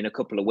another one in a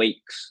couple of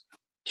weeks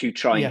to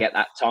try and Yeah. get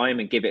that time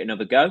and give it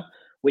another go,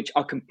 which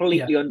I Yeah.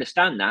 completely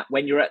understand that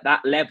when you're at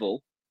that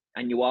level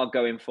and you are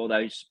going for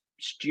those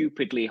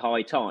stupidly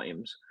high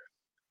times,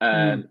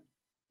 Mm.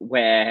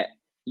 where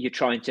you're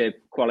trying to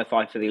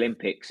qualify for the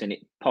Olympics and it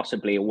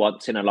possibly a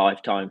once in a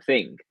lifetime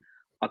thing,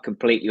 I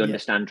completely Yeah.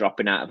 understand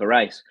dropping out of a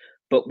race.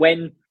 But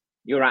when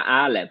you're at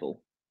our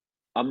level,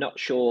 I'm not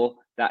sure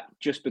that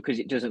just because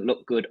it doesn't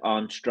look good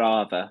on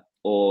Strava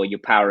or your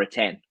power of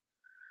 10,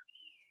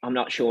 I'm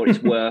not sure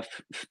it's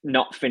worth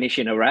not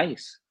finishing a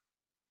race.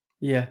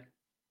 Yeah.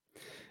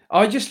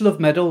 I just love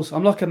medals.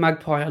 I'm like a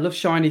magpie. I love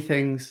shiny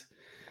things.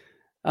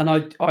 And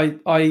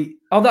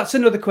oh, that's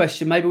another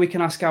question. Maybe we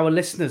can ask our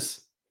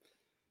listeners.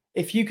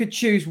 if you could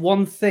choose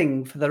one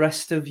thing for the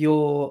rest of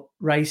your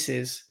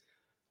races,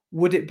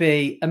 would it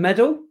be a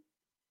medal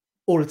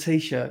or a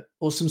T-shirt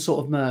or some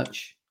sort of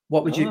merch?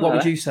 What would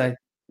you say?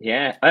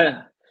 Yeah,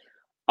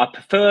 I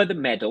prefer the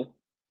medal.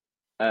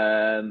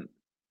 Number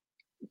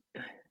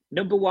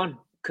one,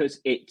 because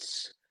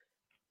it's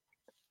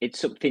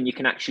something you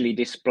can actually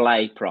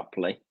display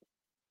properly,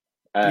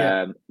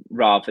 Yeah,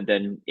 rather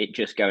than it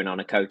just going on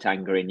a coat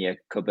hanger in your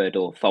cupboard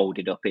or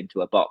folded up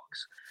into a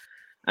box.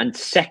 And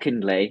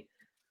secondly,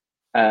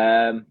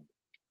 and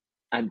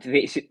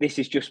this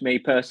is just me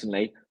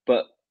personally,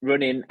 but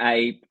running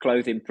a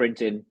clothing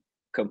printing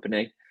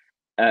company,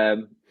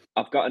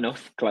 I've got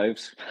enough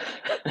clothes.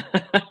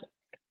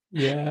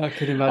 yeah, I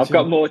could I've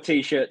got imagine. more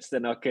t-shirts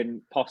than I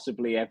can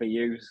possibly ever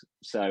use.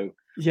 So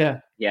Yeah,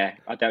 yeah,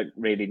 I don't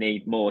really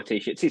need more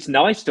t-shirts. It's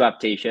nice to have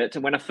t-shirts.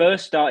 And when I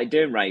first started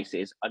doing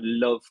races, I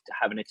loved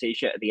having a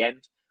t-shirt at the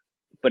end.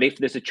 But if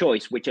there's a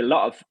choice, which a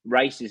lot of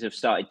races have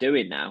started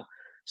doing now,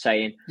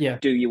 saying, yeah,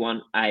 do you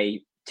want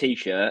a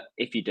t-shirt?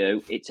 If you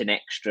do, it's an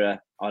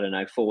extra, I don't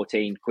know,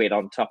 14 quid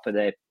on top of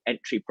the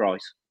entry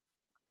price,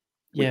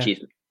 which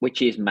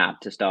yeah. is mad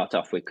to start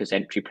off with, because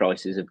entry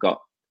prices have got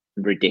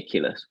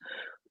ridiculous.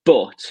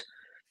 But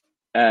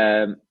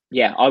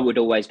yeah, I would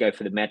always go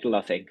for the medal,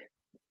 I think.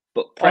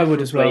 But I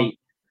would as well.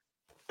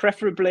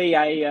 preferably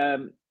a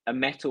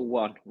metal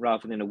one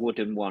rather than a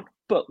wooden one.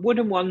 But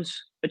wooden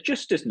ones are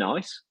just as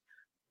nice,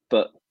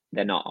 but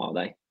they're not, are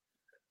they?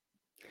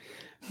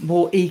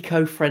 More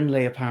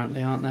eco-friendly,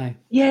 apparently, aren't they?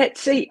 Yeah,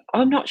 see,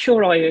 I'm not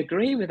sure I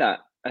agree with that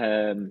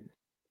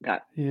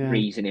Yeah.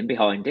 reasoning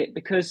behind it,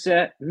 because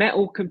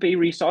metal can be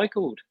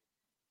recycled.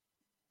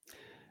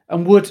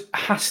 And wood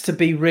has to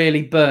be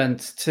really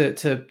burnt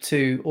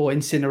to or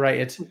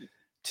incinerated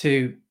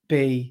to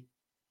be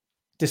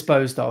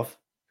disposed of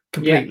Yeah.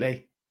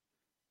 completely.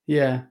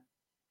 Yeah.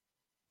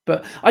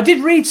 But I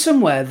did read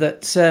somewhere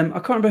that I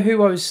can't remember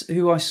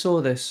who I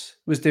saw this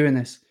was doing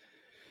this.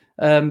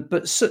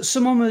 But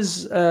someone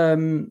was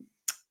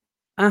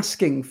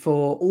asking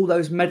for all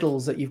those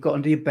medals that you've got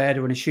under your bed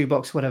or in a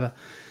shoebox, whatever,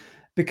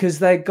 because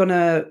they're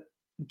gonna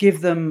give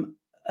them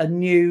a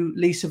new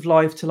lease of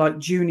life to like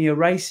junior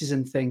races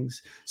and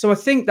things. So I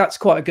think that's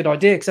quite a good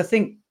idea, because I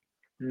think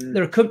Mm,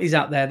 there are companies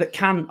out there that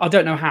can, I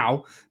don't know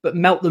how, but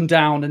melt them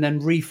down and then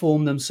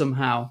reform them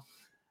somehow.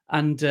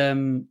 And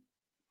that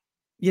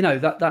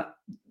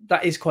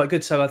is quite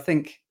good. So I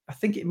think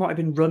it might have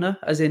been Runner,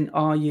 as in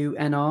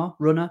RUNR,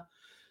 Runner,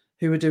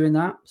 who were doing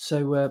that.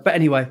 So, but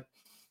anyway,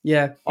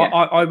 yeah, I, yeah.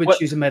 I, I would Well,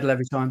 choose a medal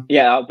every time.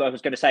 yeah, I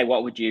was going to say,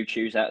 what would you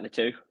choose out of the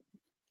two?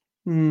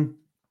 Mm.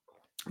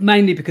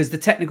 Mainly because the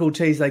technical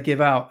teas they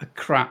give out are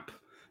crap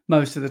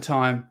most of the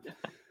time,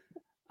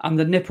 and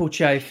the nipple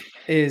chafe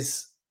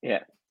is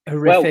Yeah.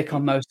 Well, horrific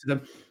on most of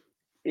them.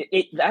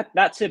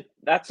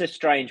 that's a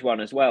strange one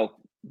as well.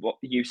 What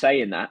you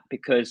saying that,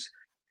 because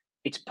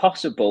it's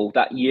possible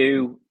that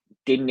you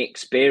didn't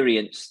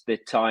experience the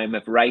time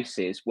of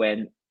races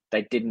when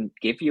they didn't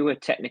give you a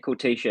technical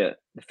t-shirt.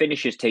 The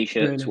finishers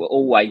t-shirts Really, were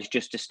always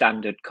just a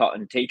standard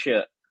cotton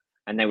t-shirt,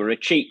 and they were a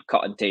cheap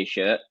cotton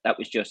t-shirt that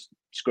was just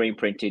screen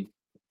printed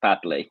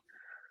badly.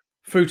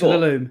 fruit of the But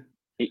loom.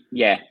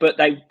 yeah, but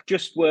they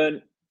just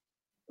weren't.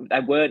 They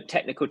weren't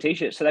technical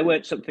t-shirts, so they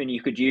weren't something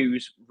you could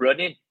use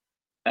running.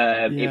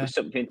 It Yeah, was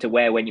something to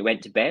wear when you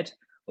went to bed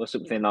or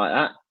something like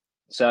that.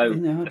 So I the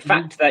don't know.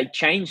 fact they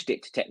changed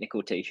it to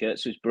technical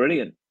t-shirts was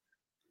brilliant.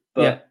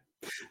 Yeah.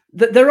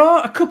 But There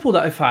are a couple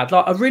that I've had.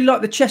 Like I really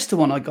like the Chester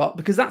one I got,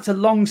 because that's a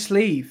long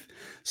sleeve.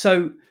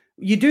 So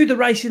you do the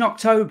race in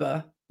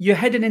October, you're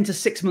heading into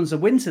 6 months of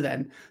winter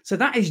then. So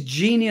that is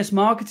genius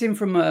marketing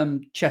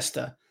from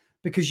Chester,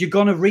 because you're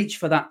gonna reach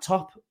for that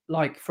top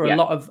like for a yeah,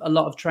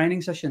 lot of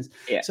training sessions.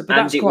 yeah, So, but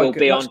and that's it will quite good.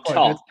 be That's on quite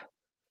good. top,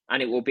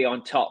 and it will be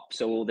on top,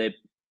 so all the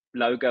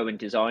logo and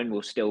design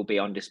will still be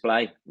on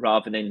display,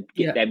 rather than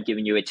Yeah, them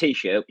giving you a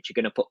t-shirt which you're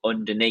going to put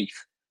underneath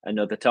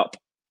another top.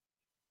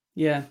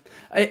 yeah.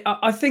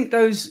 I think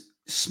those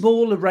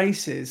smaller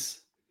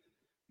races.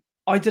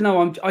 I don't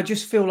know. I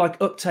just feel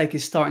like uptake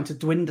is starting to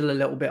dwindle a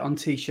little bit on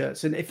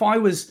t-shirts. And if I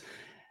was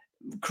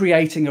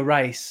creating a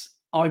race,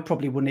 I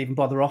probably wouldn't even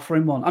bother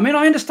offering one. I mean,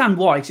 I understand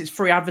why, 'cause it's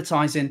free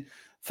advertising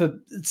for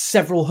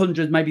several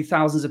hundred, maybe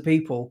thousands of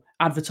people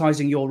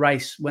advertising your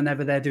race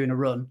whenever they're doing a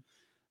run.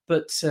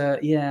 But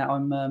yeah, I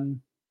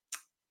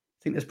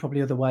think there's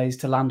probably other ways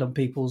to land on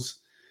people's,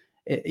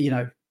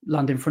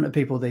 land in front of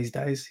people these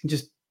days. You can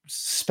just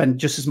spend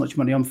just as much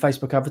money on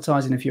Facebook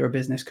advertising if you're a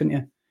business, couldn't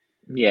you?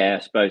 Yeah,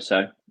 I suppose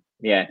so.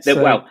 Yeah,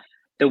 So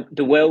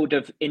the world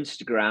of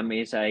Instagram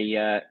is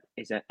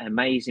an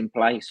amazing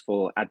place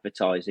for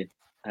advertising.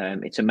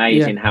 It's yeah,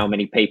 amazing how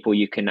many people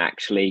you can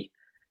actually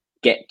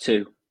get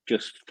to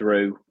just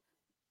through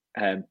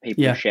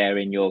people yeah,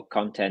 sharing your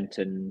content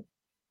and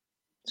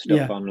stuff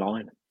yeah.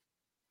 online.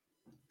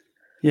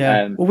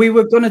 Yeah. Um, Well, we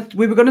were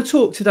gonna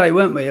talk today,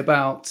 weren't we,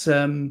 about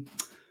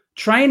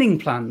training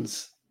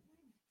plans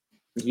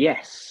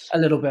yes. a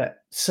little bit.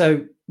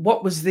 So,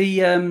 what was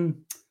the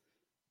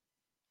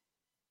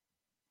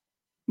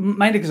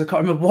mainly because I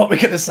can't remember what we're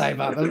going to say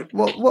about them.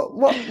 What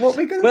we're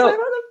going to say about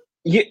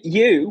them?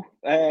 You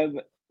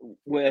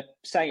were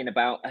saying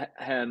about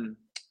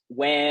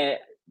where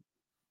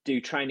do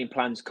training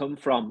plans come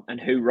from and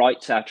who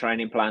writes our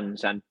training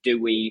plans, and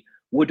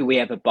would we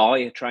ever buy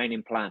a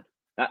training plan?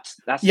 That's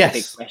the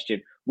big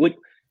question.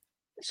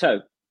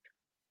 So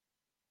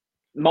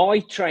my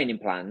training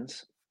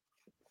plans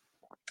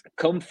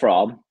come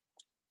from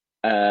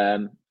a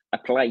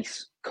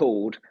place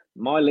called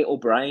My Little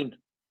Brain,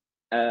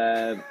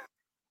 and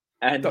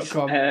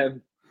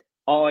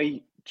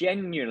I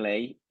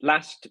genuinely,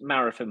 last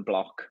marathon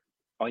block,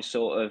 I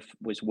sort of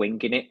was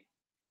winging it.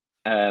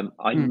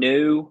 I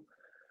knew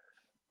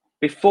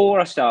before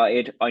I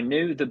started, I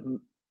knew the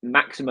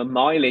maximum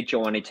mileage I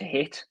wanted to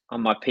hit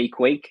on my peak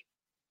week,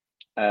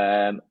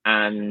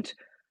 and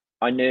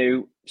I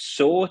knew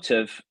sort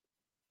of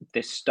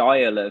the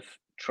style of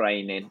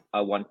training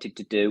I wanted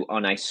to do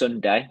on a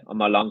Sunday on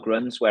my long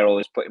runs, where I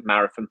was putting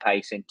marathon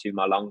pace into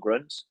my long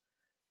runs.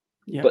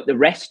 Yeah. But the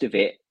rest of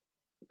it,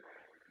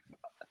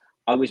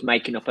 I was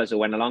making up as I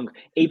went along.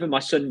 Even my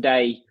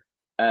Sunday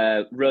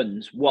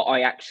runs, what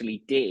I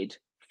actually did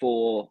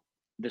for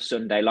the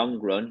Sunday long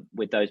run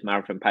with those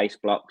marathon pace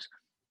blocks,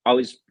 I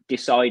was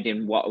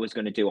deciding what I was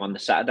going to do on the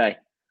Saturday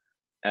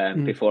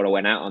before I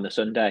went out on the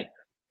Sunday.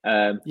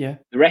 The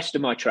rest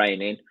of my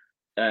training,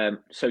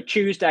 so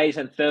Tuesdays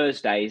and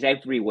Thursdays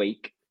every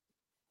week,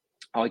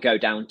 I go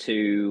down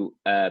to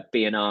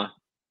B&R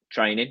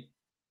training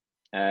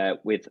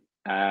with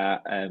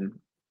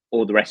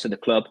all the rest of the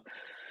club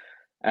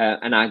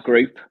and our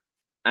group.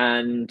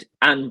 And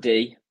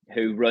Andy,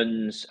 who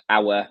runs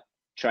our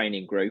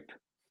training group,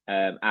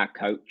 our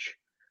coach,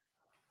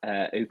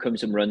 who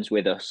comes and runs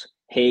with us,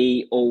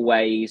 he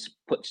always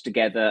puts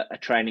together a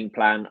training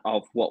plan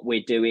of what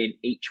we're doing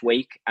each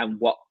week and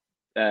what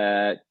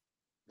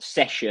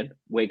session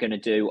we're going to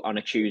do on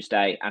a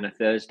Tuesday and a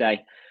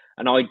Thursday.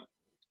 And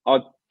I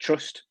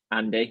trust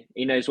Andy.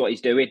 He knows what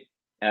he's doing.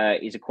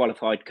 He's a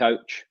qualified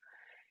coach.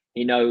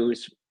 He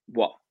knows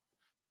what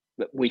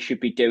we should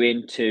be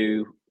doing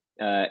to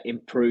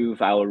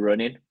improve our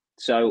running.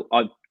 So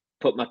I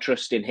put my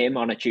trust in him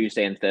on a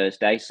Tuesday and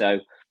Thursday. So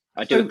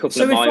I do a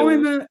couple of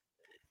miles.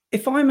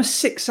 If I'm a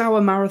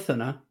 6-hour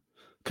marathoner,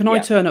 can I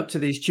turn up to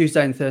these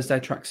Tuesday and Thursday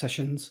track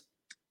sessions?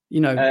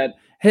 You know,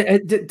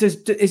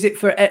 is it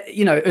for,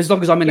 as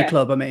long as I'm in a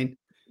club, I mean?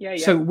 Yeah.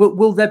 So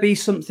will there be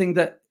something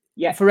that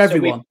for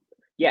everyone?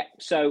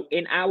 So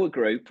in our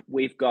group,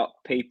 we've got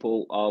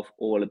people of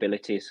all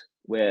abilities.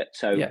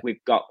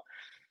 We've got,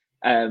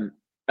 at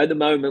the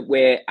moment,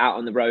 we're out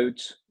on the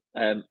roads.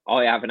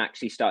 I haven't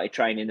actually started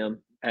training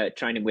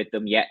with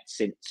them yet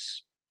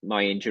since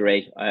my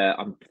injury.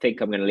 I think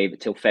I'm going to leave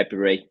it till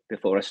February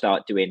before I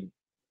start doing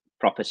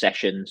proper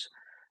sessions.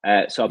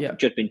 So I've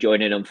just been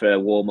joining them for a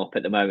warm up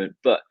at the moment.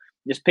 But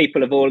there's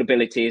people of all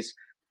abilities,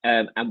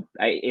 and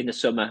in the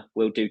summer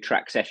we'll do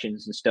track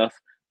sessions and stuff.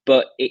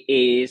 But it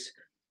is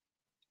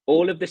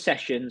all of the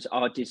sessions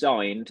are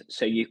designed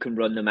so you can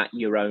run them at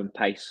your own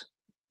pace.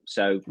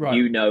 So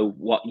you know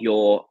what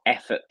your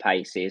effort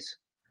pace is,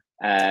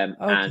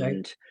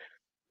 and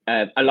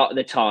a lot of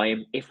the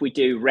time, if we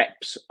do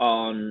reps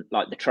on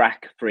like the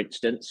track, for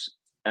instance,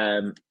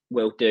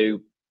 we'll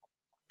do,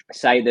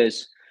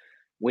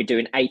 we're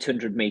doing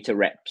 800 meter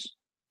reps.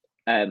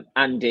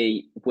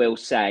 Andy will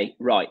say,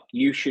 right,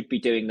 you should be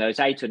doing those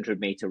 800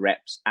 meter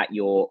reps at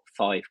your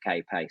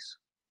 5k pace.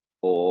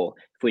 Or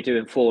if we're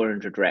doing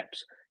 400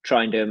 reps,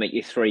 try and do them at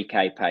your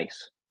 3k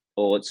pace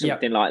or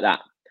something like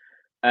that.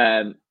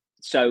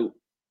 So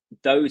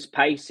those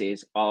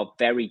paces are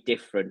very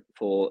different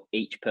for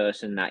each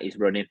person that is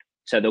running.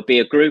 So there'll be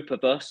a group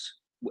of us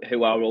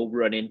who are all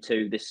running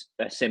to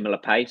a similar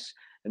pace.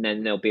 And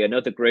then there'll be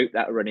another group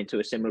that are running to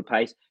a similar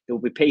pace.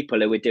 There'll be people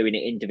who are doing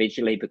it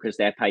individually because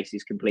their pace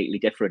is completely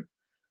different.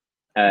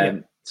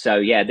 So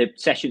the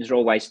sessions are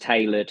always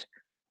tailored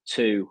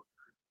to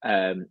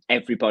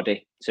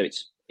everybody. So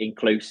it's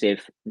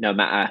inclusive no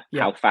matter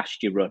how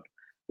fast you run,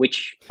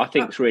 which I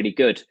think is really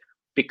good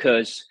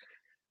because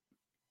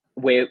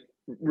we're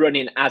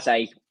running as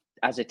a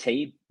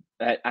team,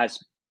 as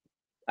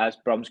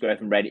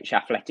Bromsgrove and Redditch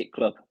Athletic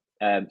Club.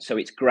 So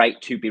it's great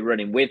to be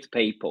running with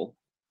people.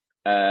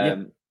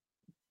 And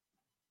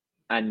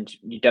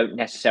you don't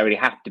necessarily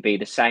have to be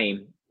the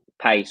same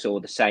pace or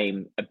the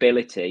same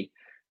ability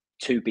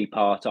to be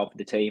part of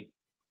the team.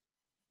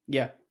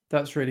 Yeah,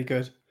 that's really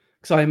good.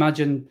 Because I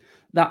imagine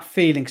that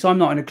feeling, because I'm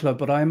not in a club,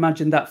 but I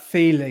imagine that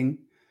feeling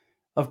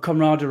of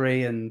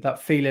camaraderie and that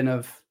feeling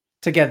of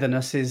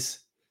togetherness is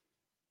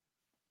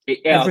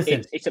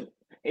everything.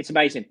 It's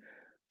amazing.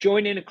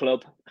 Joining a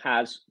club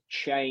has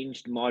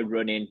changed my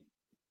running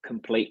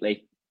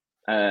completely.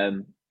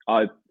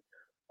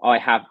 I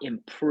have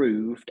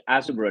improved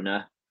as a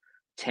runner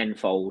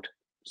tenfold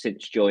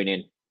since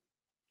joining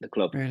the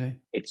club. Really?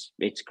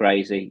 It's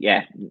crazy.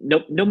 Yeah.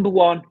 Number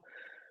one,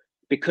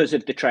 because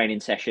of the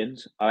training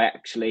sessions, I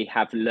actually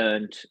have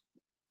learned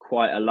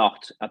quite a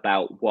lot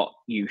about what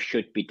you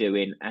should be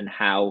doing and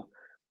how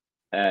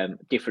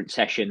different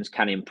sessions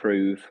can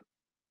improve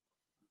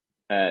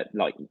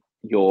like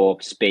your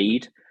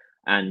speed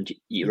and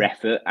your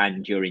effort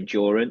and your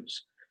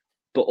endurance,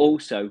 but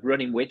also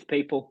running with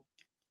people.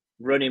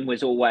 Running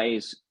was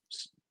always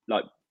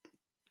like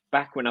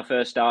back when I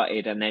first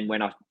started, and then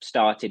when I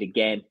started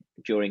again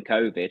during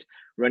COVID,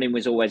 running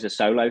was always a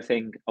solo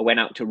thing. I went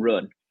out to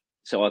run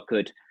so I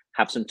could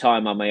have some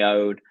time on my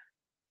own,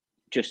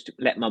 just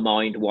let my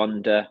mind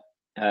wander,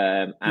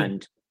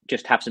 and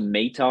just have some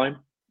me time.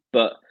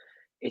 But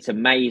it's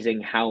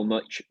amazing how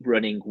much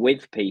running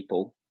with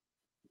people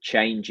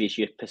changes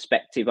your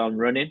perspective on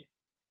running.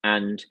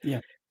 And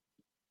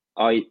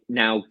I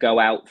now go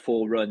out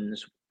for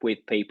runs with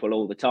people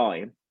all the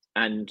time.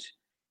 And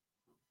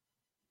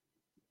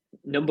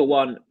number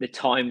one, the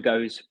time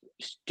goes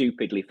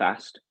stupidly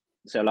fast.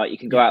 So like you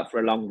can go out for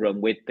a long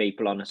run with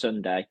people on a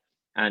Sunday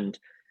and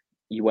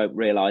you won't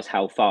realize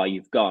how far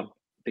you've gone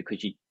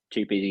because you're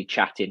too busy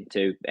chatting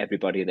to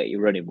everybody that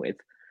you're running with.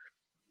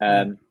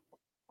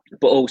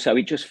 But also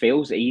it just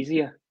feels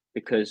easier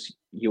because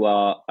you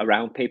are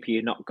around people.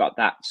 You've not got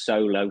that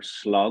solo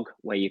slog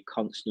where you're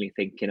constantly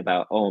thinking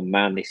about, oh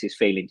man, this is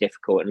feeling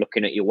difficult, and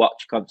looking at your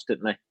watch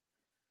constantly.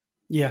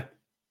 Yeah.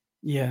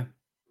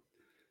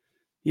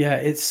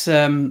 It's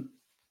I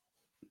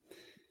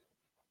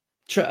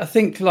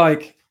think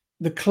like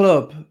the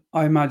club,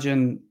 I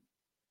imagine.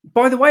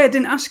 By the way, I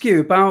didn't ask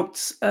you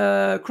about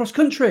cross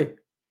country.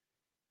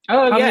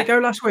 Oh, how did it go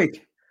last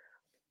week?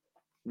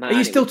 Man, are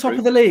you still top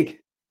of the league?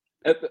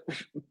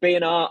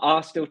 B&R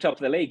are still top of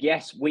the league.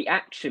 Yes, we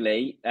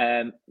actually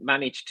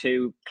managed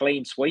to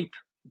clean sweep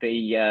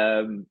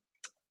the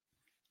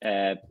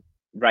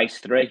race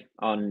 3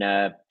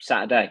 on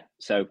Saturday.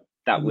 So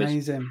that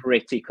Amazing. was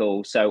pretty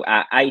cool. So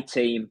our A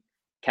team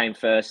came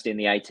first in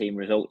the A team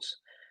results.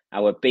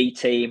 Our B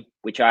team,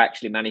 which I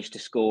actually managed to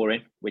score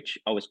in, which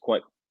I was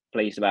quite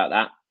pleased about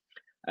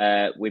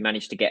that. We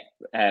managed to get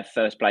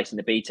first place in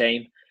the B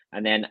team.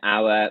 And then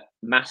our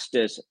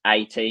Masters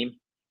A team,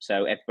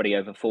 so everybody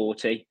over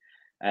 40,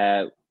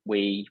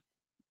 we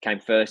came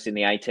first in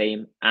the A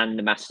team, and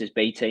the Masters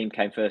B team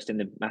came first in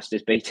the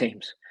Masters B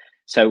teams.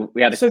 So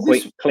we had a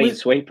quick clean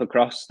sweep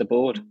across the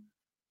board.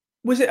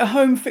 Was it a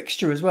home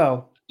fixture as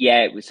well?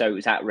 Yeah, it was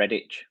at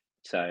Redditch.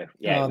 So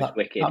yeah, it was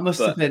wicked. That must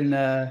have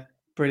been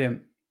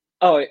brilliant.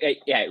 Oh,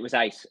 it was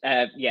ace.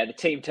 The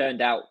team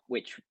turned out,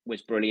 which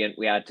was brilliant.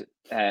 We had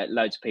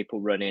loads of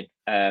people running.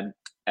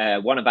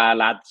 One of our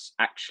lads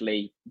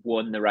actually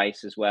won the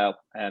race as well.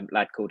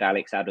 Lad called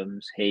Alex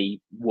Adams.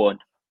 He won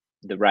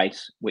the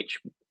race, which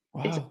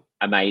is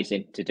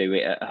amazing to do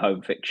it at a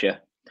home fixture.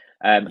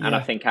 And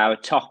I think our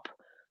top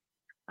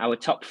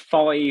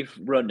 5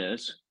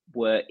 runners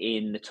were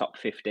in the top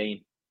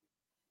 15.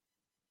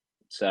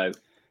 So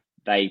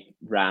they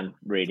ran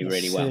really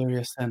well.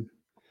 Serious then.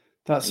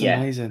 That's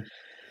amazing.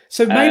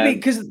 So maybe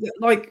because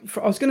I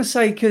was going to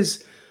say,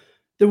 because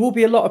there will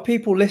be a lot of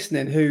people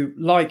listening who,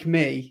 like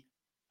me,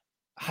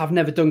 have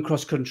never done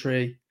cross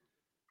country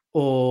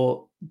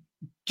or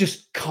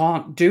just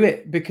can't do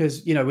it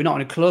because, we're not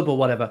in a club or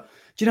whatever.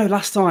 Do you know,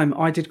 last time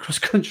I did cross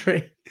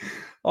country,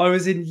 I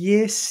was in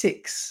year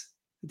 6,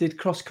 did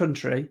cross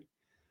country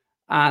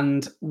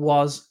and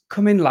was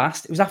coming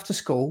last. It was after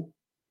school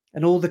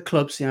and all the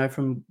clubs,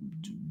 from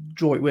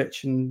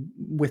Droitwich and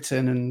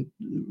Witton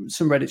and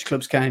some Redditch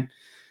clubs came.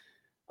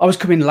 I was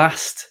coming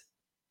last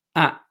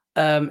at,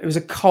 it was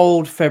a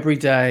cold February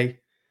day.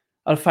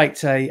 I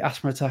faked a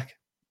asthma attack.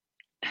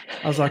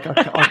 I was like, I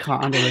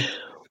can't handle it.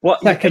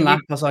 What? Second lap,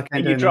 I was like,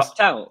 and you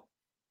dropped out?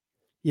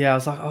 Yeah, I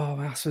was like, oh,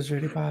 my asthma's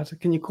really bad.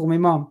 Can you call me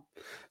mum?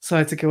 So I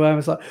had to go home. I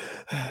was like,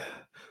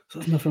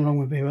 there's nothing wrong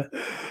with me, but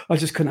I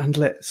just couldn't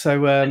handle it. So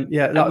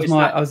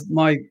that was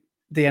my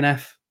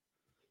DNF.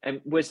 And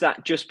was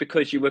that just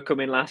because you were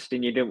coming last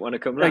and you didn't want to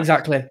come last?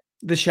 Exactly.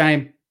 The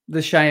shame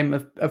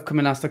of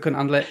coming last. I couldn't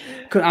handle it.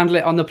 Couldn't handle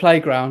it on the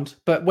playground.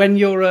 But when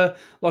you're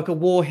like a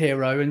war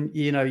hero and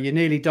you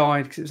nearly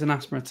died because it was an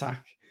asthma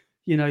attack,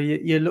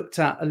 you're looked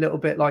at a little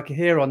bit like a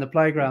hero on the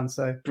playground.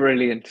 So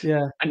brilliant.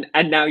 Yeah.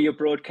 And now you're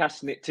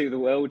broadcasting it to the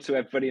world so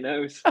everybody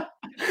knows.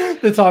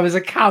 The time as a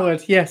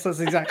coward. Yes,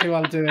 that's exactly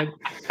what I'm doing.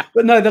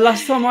 But no, the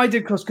last time I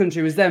did cross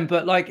country was then.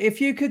 But like,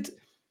 if you could,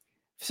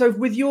 so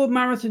with your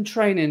marathon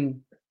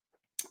training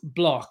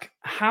block,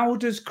 how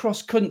does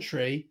cross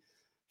country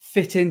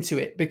fit into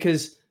it?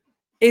 Because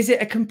is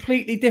it a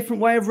completely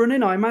different way of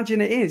running? I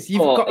imagine it is.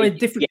 You've got a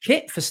different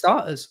kit for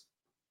starters.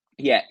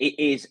 Yeah, it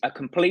is a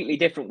completely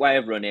different way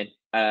of running.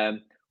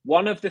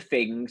 One of the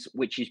things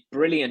which is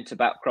brilliant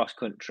about cross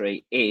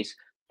country is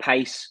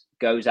pace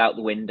goes out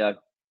the window.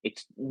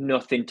 It's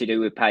nothing to do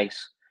with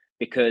pace,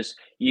 because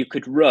you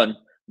could run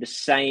the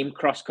same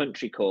cross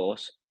country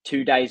course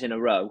 2 days in a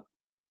row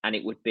and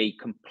it would be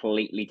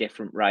completely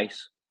different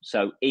race.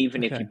 So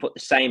even if you put the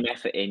same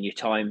effort in, your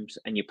times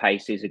and your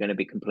paces are going to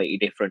be completely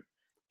different,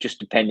 just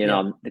depending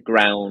on the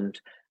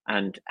ground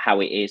and how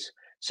it is.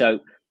 So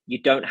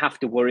you don't have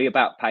to worry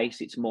about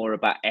pace. It's more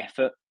about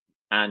effort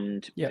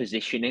and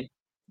positioning.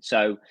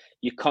 So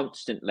you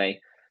constantly,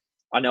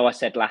 I know I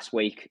said last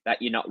week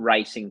that you're not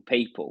racing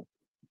people,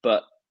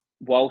 but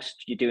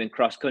whilst you're doing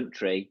cross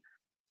country,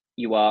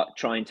 you are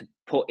trying to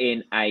put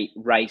in a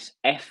race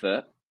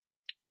effort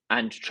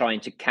and trying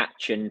to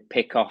catch and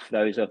pick off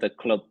those other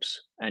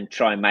clubs and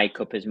try and make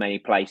up as many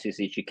places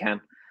as you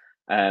can.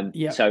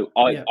 So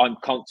I'm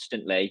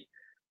constantly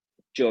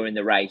during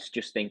the race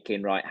just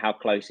thinking, right, how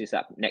close is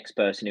that next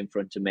person in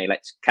front of me?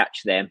 Let's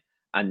catch them.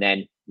 And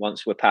then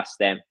once we're past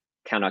them,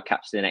 can I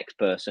catch the next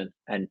person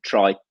and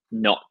try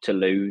not to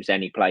lose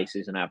any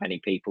places and have any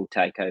people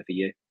take over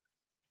you?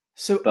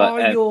 So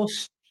are your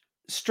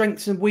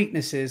strengths and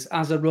weaknesses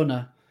as a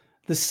runner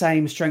the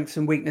same strengths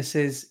and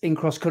weaknesses in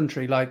cross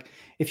country? Like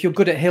if you're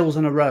good at hills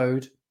on a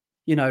road,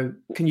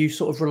 can you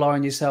sort of rely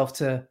on yourself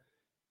to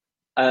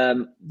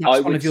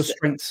that's one of your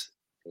strengths?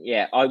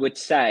 Yeah, I would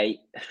say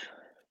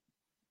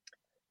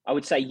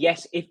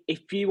yes.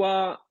 If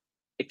you're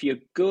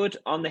good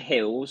on the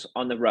hills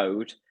on the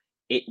road,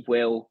 it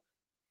will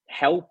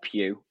help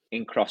you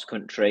in cross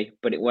country,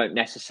 but it won't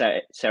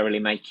necessarily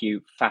make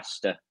you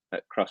faster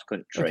at cross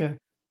country. Okay.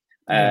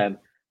 Yeah.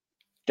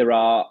 There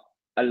are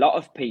a lot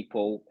of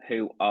people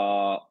who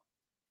are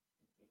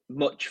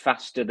much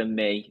faster than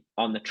me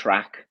on the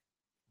track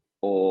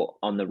or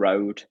on the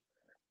road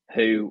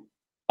who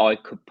I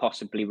could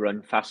possibly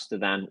run faster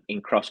than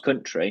in cross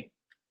country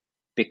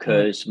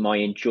because my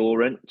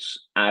endurance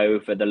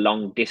over the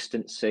long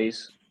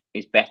distances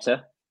is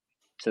better.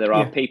 So there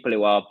are people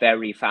who are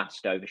very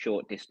fast over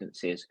short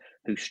distances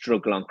who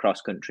struggle on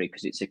cross country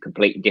because it's a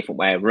completely different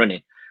way of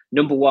running.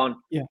 Number one,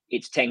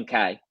 it's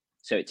 10K,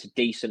 so it's a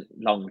decent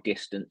long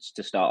distance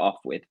to start off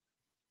with.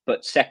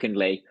 But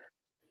secondly,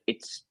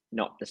 it's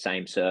not the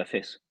same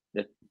surface.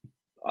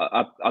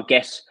 I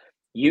guess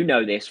you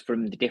know this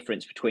from the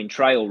difference between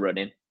trail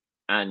running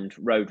and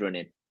road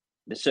running.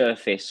 The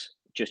surface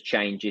just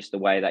changes the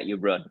way that you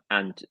run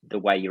and the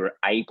way you're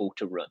able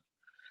to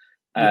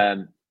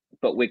run.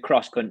 But with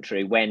cross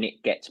country, when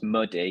it gets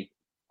muddy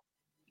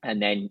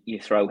and then you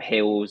throw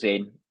hills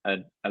in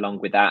along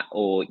with that,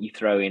 or you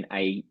throw in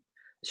a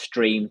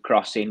stream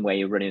crossing where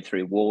you're running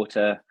through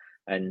water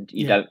and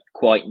you don't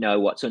quite know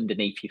what's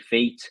underneath your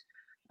feet.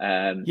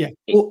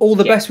 All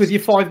the best with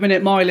your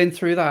 5-minute mile in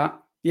through that.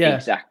 Yeah,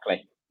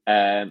 exactly.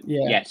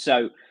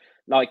 So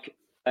like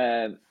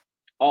I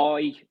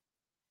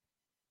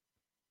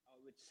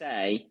would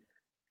say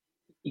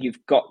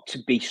you've got to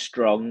be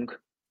strong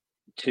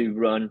to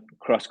run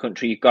cross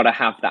country. You've got to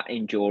have that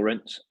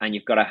endurance and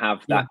you've got to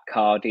have that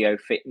cardio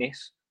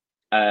fitness.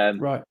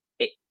 Right.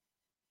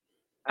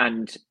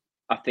 And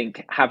I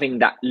think having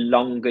that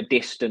longer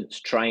distance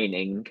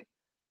training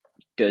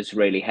does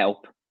really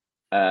help.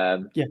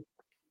 Because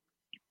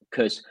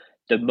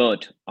the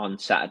mud on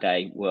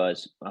Saturday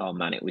was, oh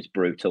man, it was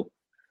brutal.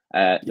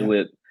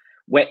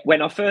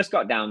 When I first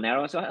got down there,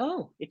 I was like,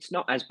 oh, it's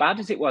not as bad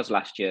as it was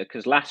last year.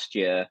 Because last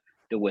year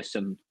there were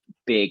some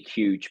big,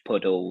 huge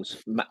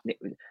puddles.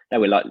 They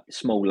were like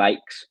small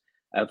lakes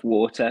of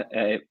water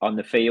on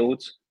the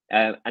fields.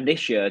 And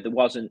this year it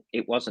wasn't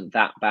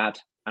that bad.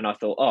 And I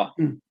thought,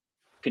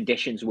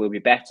 conditions will be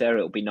better.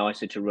 It'll be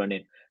nicer to run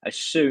in. As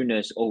soon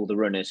as all the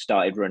runners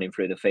started running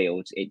through the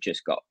fields, it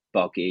just got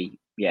boggy.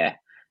 Yeah.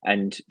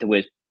 And there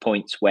were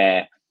points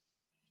where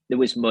there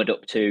was mud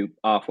up to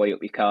halfway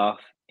up your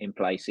calf in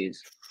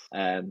places.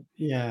 And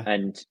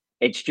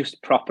it's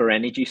just proper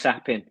energy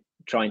sapping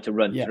trying to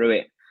run through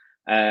it.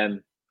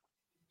 And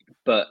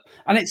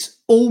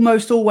it's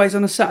almost always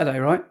on a Saturday,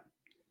 right?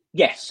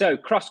 Yes. So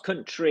cross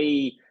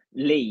country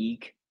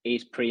league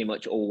is pretty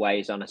much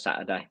always on a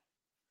Saturday.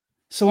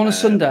 So on a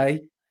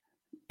Sunday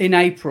in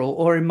April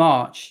or in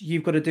March,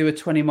 you've got to do a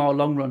 20-mile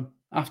long run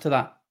after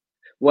that.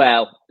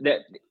 Well,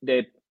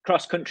 the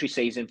cross country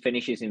season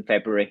finishes in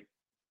February.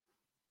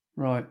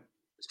 Right.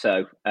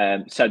 So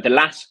the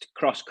last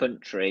cross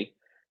country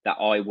that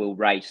I will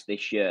race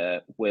this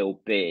year will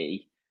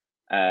be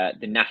the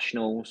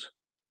Nationals,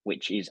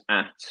 which is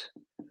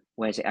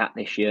where's it at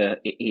this year?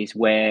 It is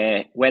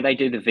where they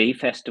do the V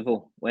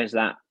Festival. Where's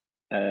that?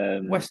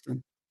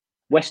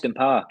 Western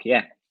Park,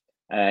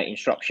 in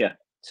Shropshire.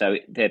 So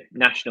the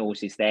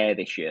Nationals is there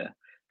this year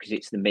because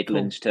it's the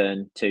Midlands'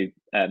 turn to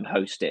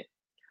host it.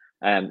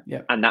 And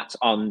that's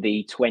on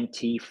the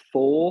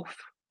 24th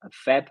of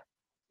Feb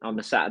on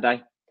the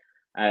Saturday.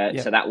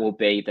 So that will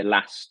be the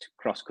last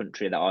cross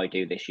country that I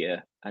do this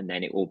year, and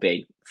then it will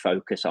be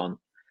focus on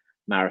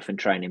marathon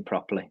training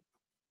properly.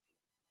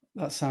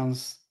 That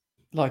sounds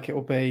like it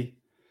will be.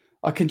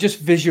 I can just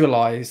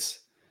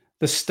visualize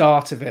the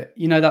start of it.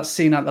 You know that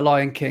scene at The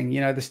Lion King,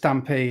 the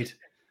stampede.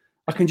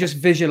 I can just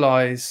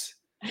visualize,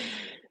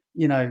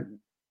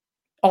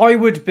 I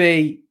would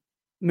be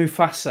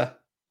Mufasa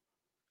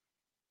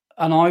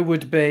and I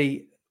would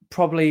be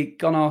probably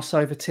gone arse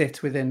over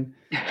tit within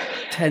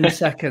 10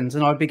 seconds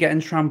and I'd be getting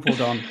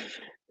trampled on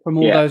from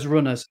all those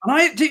runners.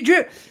 And do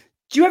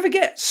you ever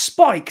get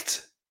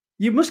spiked?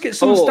 You must get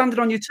someone standing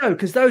on your toe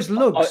because those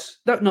lugs,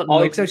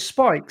 those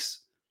spikes.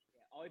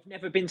 I've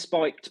never been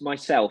spiked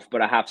myself,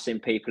 but I have seen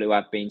people who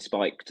have been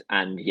spiked,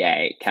 and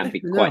it can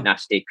be quite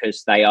nasty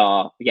because they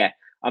are.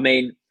 I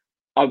mean,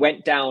 I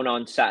went down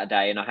on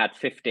Saturday and I had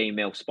 15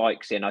 mil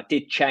spikes in. I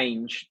did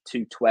change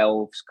to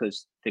 12s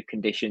because the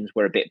conditions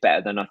were a bit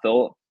better than I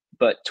thought.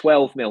 But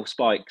 12 mil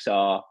spikes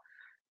are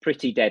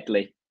pretty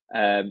deadly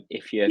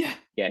if you're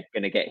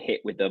going to get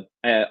hit with them.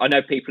 I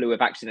know people who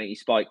have accidentally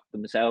spiked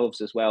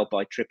themselves as well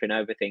by tripping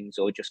over things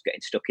or just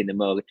getting stuck in the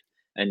mud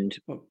and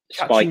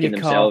spiking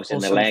themselves in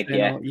the leg.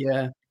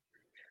 Yeah.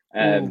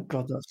 Oh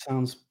God, that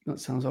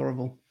sounds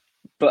horrible.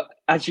 But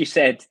as you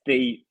said,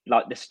 the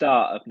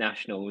start of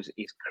nationals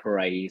is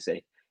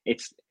crazy.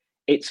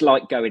 It's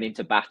like going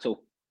into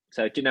battle.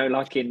 So do you know,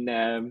 like in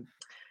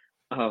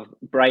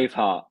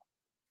Braveheart,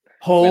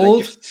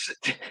 Hold.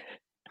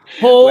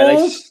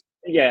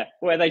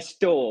 where they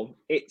storm.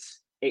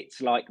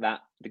 It's like that.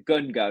 The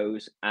gun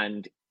goes,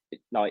 and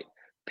like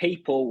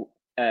people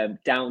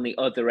down the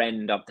other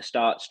end of the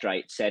start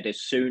straight said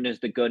as soon as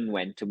the gun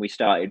went and we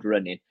started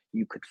running,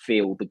 you could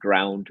feel the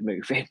ground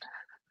moving.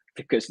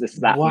 Because there's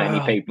that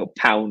many people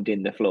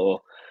pounding the floor.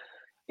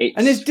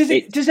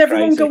 Does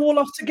everyone go all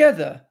off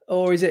together,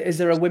 or is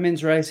there a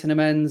women's race and a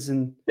men's?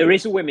 And there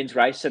is a women's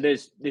race. So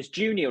there's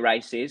junior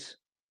races,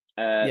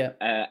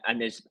 and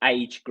there's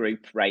age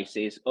group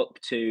races up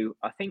to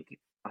I think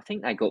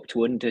they go up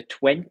to under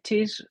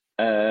 20s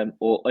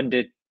or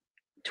under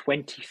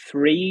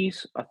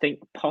 23s. I think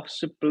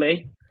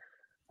possibly,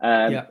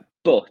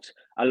 but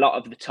a lot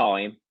of the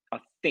time. I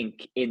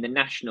think in the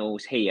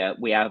nationals here,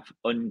 we have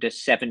under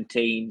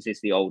 17s is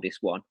the oldest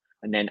one,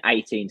 and then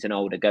 18s and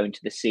older going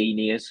to the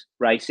seniors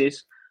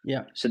races.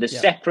 Yeah. So there's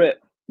separate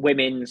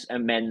women's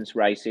and men's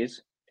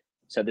races.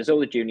 So there's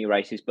all the junior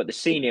races, but the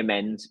senior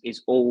men's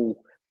is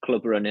all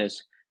club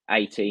runners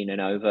 18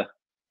 and over.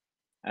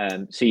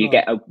 So you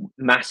get a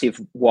massive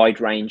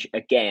wide range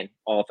again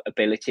of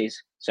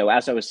abilities. So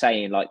as I was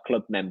saying, like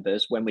club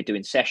members, when we're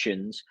doing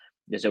sessions,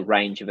 there's a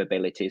range of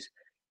abilities.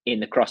 In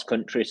the cross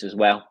countries as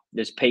well,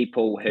 there's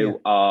people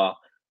who are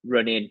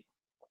running.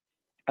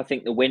 I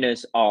think the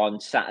winners on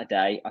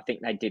Saturday, I think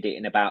they did it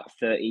in about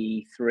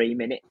 33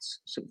 minutes,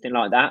 something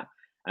like that.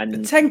 And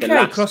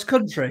 10K cross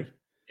country.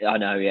 I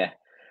know, yeah.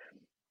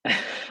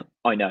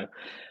 I know.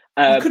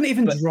 I couldn't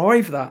even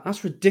drive that.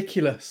 That's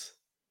ridiculous.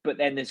 But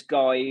then there's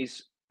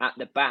guys at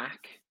the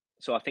back.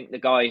 So I think the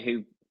guy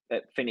who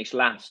finished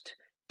last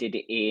did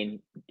it in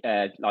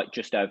like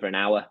just over an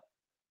hour.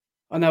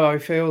 I know how he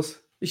feels.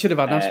 He should have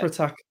had an asthma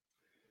attack.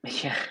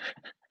 Yeah.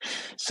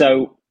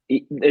 So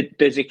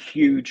there's a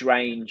huge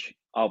range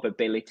of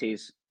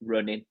abilities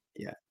running.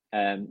 Yeah.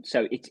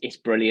 So it's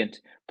brilliant.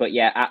 But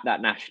yeah, at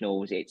that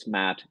nationals, it's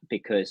mad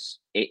because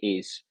it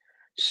is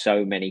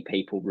so many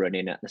people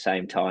running at the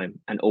same time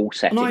and all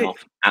setting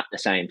off at the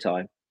same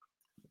time.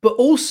 But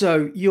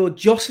also you're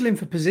jostling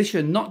for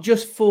position, not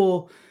just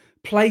for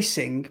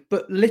placing,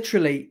 but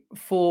literally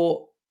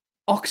for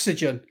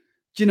oxygen.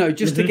 You know,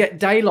 just to get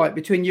daylight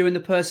between you and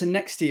the person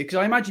next to you. Because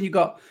I imagine you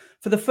got,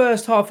 for the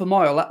first half a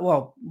mile,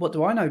 well, what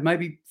do I know?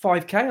 Maybe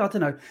 5K? I don't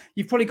know.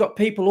 You've probably got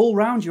people all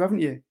around you,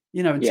 haven't you?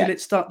 You know, until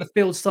the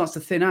field starts to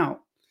thin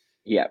out.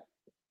 Yeah.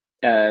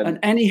 And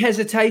any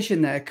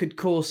hesitation there could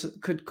cause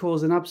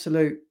an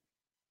absolute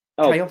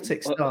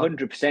chaotic start.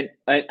 100%.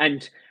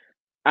 And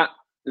at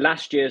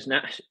last year's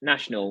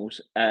nationals,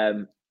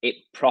 it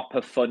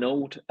proper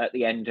funneled at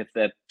the end of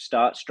the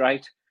start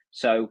straight.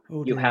 So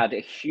you had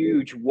a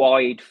huge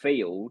wide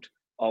field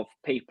of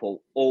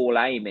people all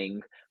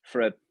aiming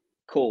for a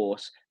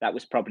course that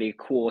was probably a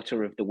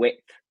quarter of the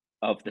width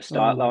of the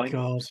start line.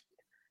 God.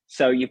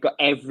 So you've got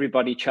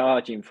everybody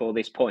charging for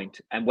this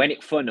point. And when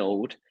it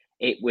funneled,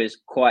 it was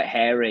quite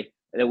hairy.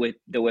 There were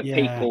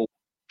people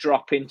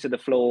dropping to the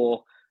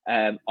floor.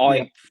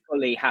 I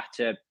fully had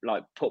to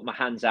like put my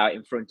hands out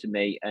in front of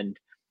me and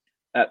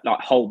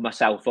like hold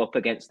myself up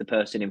against the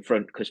person in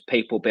front because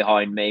people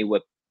behind me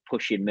were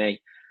pushing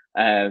me.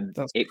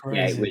 That's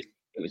crazy. Yeah,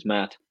 it was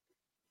mad.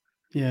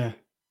 Yeah,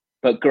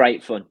 but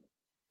great fun.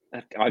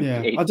 I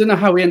don't know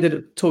how we ended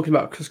up talking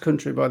about cross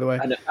country. By the way,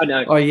 I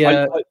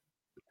know.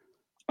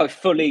 I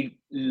fully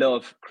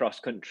love cross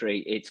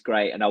country. It's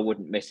great, and I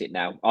wouldn't miss it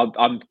now.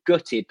 I'm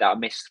gutted that I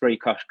missed 3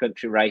 cross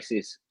country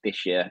races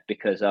this year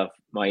because of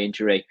my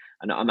injury,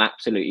 and I'm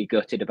absolutely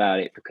gutted about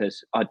it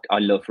because I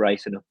love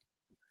racing them.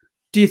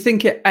 Do you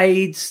think it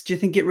aids? Do you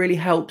think it really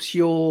helps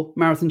your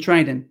marathon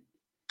training?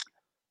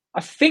 I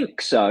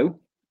think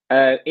so,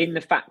 in the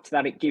fact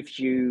that it gives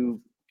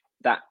you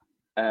that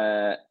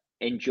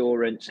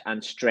endurance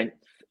and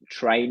strength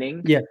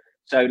training. Yeah.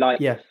 So,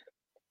 like,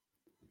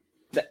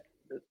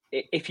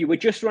 if you were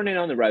just running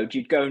on the road,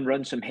 you'd go and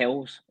run some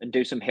hills and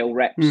do some hill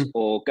reps,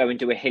 or go and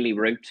do a hilly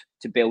route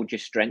to build your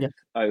strength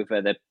over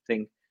the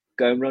thing.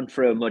 Go and run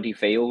through a muddy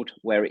field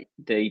where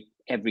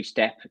every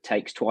step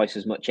takes twice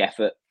as much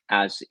effort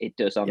as it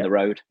does on the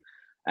road,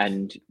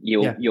 and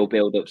you'll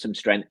build up some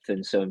strength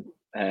and some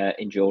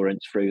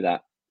endurance through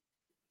that.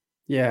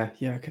 Yeah,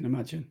 I can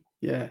imagine.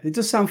 Yeah, it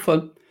does sound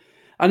fun.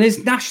 And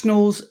is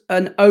nationals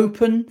an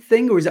open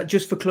thing, or is that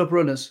just for club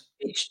runners?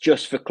 It's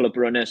just for club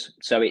runners.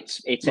 So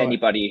it's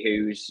anybody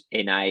who's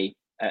in a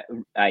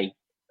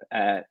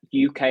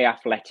UK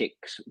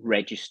athletics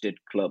registered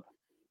club.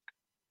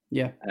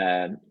 Yeah.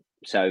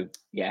 So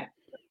yeah,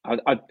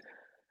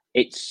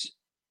 it's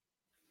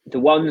the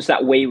ones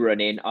that we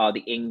run in are the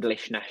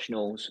English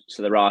nationals.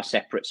 So there are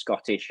separate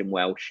Scottish and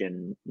Welsh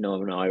and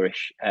Northern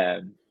Irish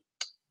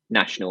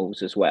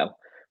nationals as well.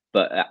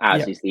 But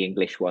as is the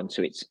English one,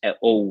 so it's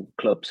all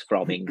clubs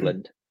from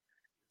England.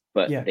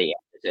 But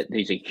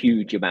there's a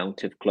huge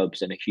amount of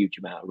clubs and a huge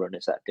amount of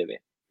runners that do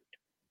it.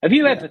 Have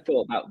you ever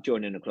thought about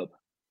joining a club?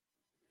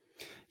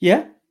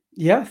 Yeah,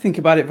 I think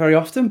about it very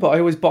often, but I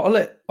always bottle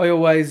it. I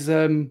always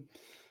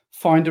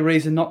find a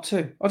reason not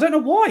to. I don't know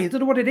why. I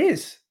don't know what it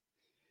is.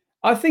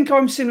 I think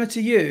I'm similar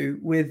to you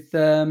with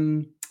I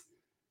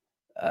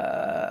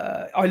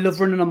love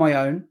running on my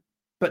own,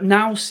 but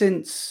now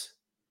since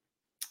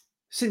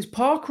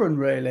Parkrun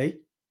really,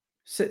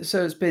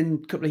 so it's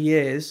been a couple of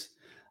years,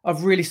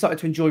 I've really started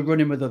to enjoy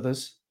running with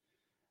others.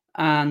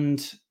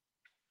 And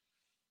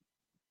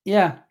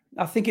yeah,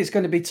 I think it's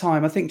going to be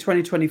time. I think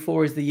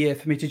 2024 is the year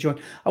for me to join.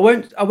 I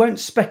won't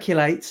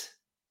speculate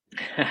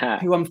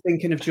who I'm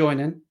thinking of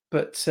joining,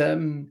 but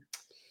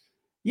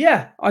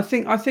yeah, I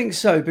think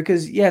so,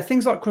 because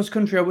things like cross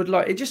country, I would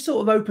like. It just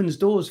sort of opens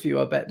doors for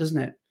you, I bet,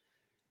 doesn't it?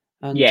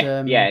 And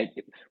yeah.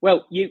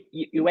 Well,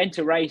 you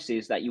enter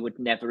races that you would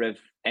never have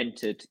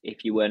entered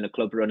if you weren't a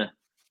club runner,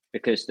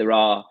 because there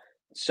are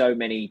so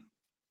many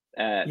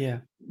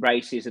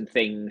races and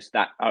things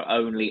that are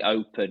only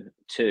open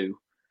to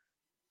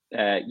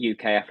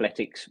UK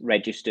athletics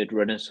registered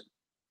runners.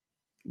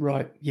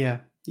 Right. Yeah.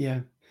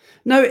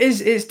 No,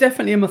 it's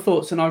definitely in my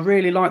thoughts, and I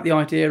really like the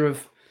idea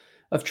of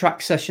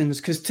track sessions,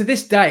 because to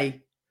this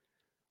day,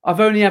 I've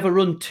only ever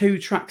run 2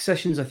 track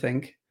sessions. I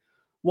think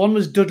one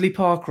was Dudley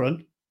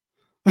Parkrun,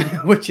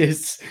 which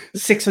is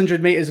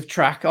 600 meters of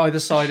track either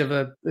side of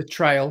a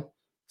trail,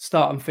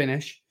 start and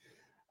finish,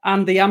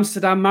 and the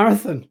Amsterdam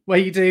Marathon, where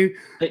you do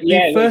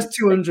the first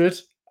 200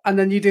 and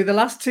then you do the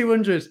last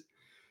 200.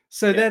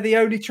 So they're the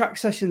only track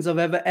sessions I've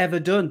ever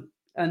done.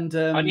 And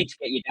I need to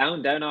get you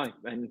down, don't I?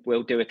 And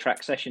we'll do a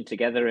track session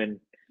together and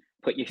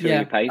put you through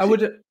your pace. I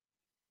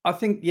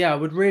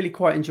would really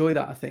quite enjoy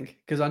that. I think,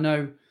 because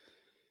I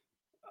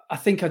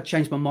think I'd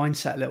change my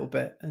mindset a little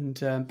bit.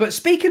 And but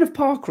speaking of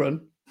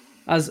Parkrun,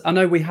 as I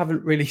know we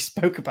haven't really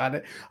spoke about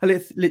it,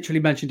 I literally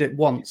mentioned it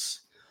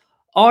once.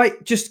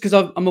 Just because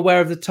I'm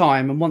aware of the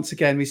time, and once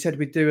again we said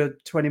we'd do a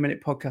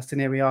 20-minute podcast,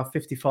 and here we are,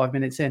 55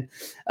 minutes in.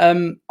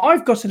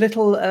 I've got a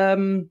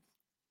little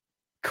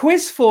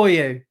quiz for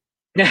you.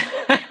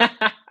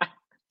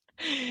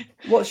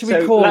 What should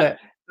we call it?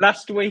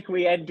 Last week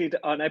we ended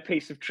on a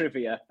piece of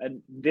trivia,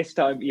 and this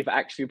time you've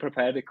actually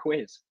prepared a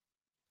quiz.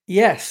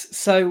 Yes,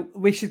 so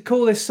we should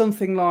call this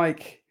something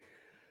like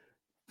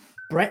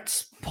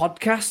Brett's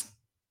Podcast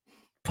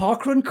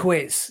Parkrun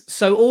Quiz.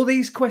 So all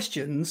these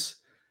questions,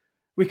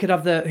 we could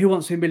have the Who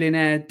Wants to Be a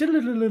Millionaire.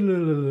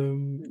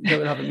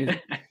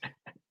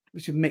 We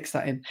should mix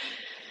that in.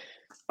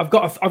 I've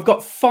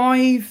got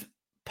 5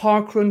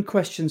 Parkrun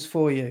questions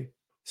for you.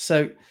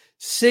 So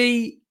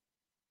see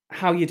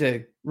how you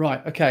do.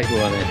 Right, okay.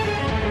 Go on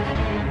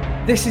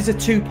then. This is a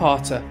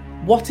 2-parter.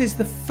 What is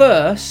the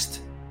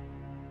first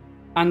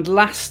and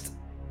last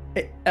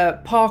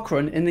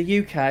Parkrun in the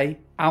UK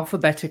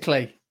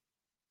alphabetically?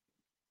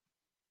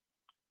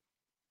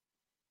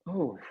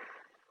 Oh.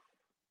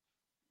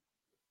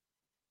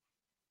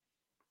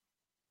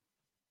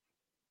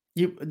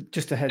 You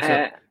just a heads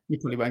up. You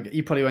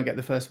probably won't get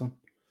the first one.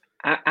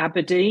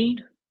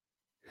 Aberdeen.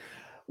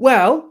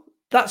 Well,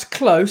 that's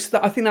close.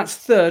 I think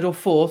that's 3rd or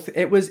 4th.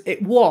 It was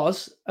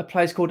a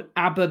place called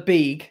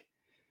Aberbeeg,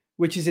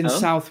 which is in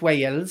South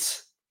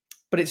Wales,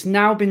 but it's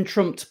now been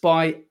trumped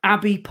by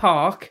Abbey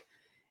Park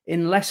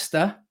in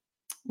Leicester,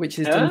 which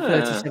has done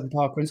 37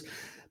 parkruns.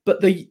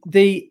 But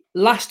the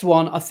last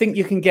one, I think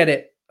you can get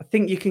it.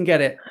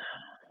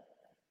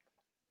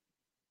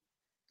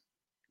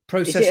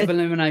 Process of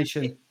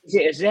elimination. Is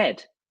it a Z?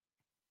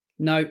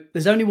 No,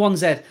 there's only one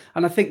Z,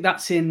 and I think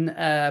that's in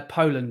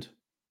Poland.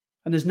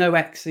 And there's no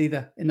X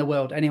either in the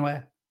world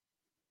anywhere.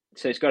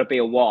 So it's got to be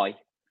a Y.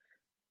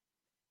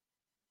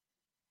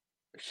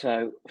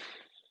 So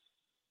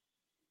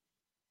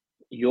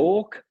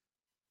York.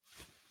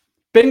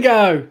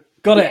 Bingo!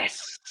 Got it.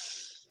 Yes.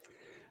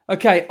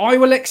 Okay, I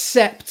will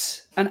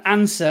accept an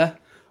answer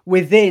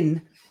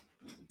within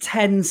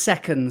 10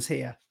 seconds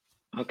here.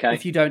 Okay.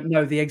 If you don't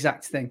know the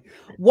exact thing.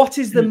 What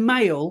is the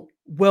male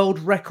world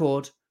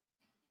record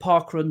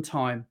parkrun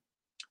time?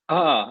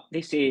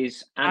 This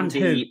is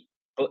Andy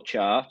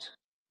Butchart.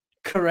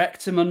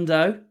 Correct,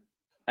 Amundo.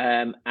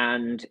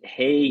 And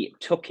he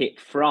took it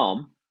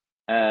from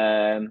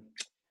oh,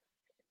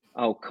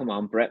 come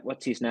on, Brett,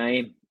 what's his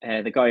name?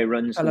 The guy who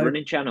runs the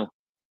running channel.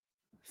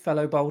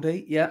 Fellow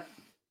Baldy, yeah.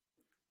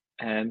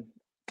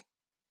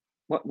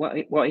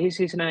 What is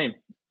his name?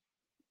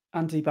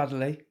 Andy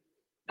Baddeley.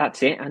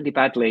 That's it, Andy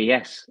Baddeley,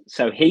 yes.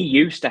 So he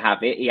used to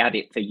have it. He had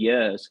it for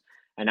years.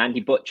 And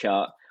Andy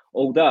Butchart,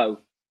 although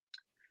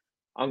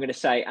I'm going to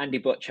say Andy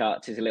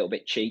Butchart is a little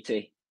bit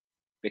cheaty,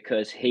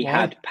 because he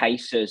had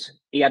pacers.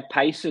 He had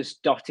pacers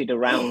dotted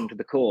around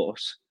the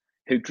course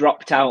who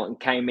dropped out and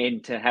came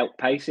in to help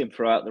pace him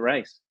throughout the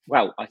race.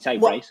 Well, I'd say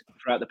What? race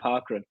throughout the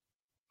parkrun.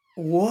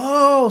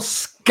 Whoa,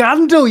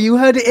 scandal. You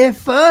heard it here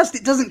first.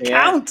 It doesn't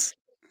count.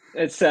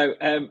 And so,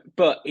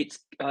 but it's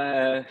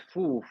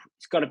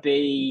got to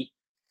be.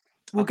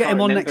 We'll get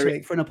him on next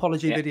week for an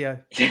apology video.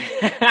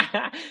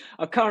 I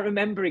can't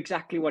remember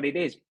exactly what it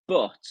is,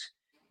 but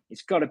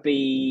it's got to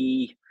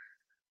be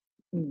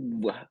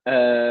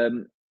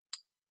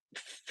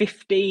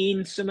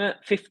 15,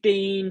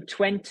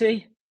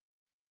 20.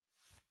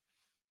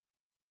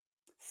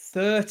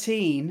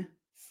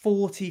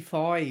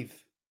 13:45.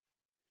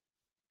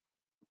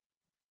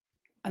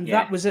 And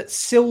that was at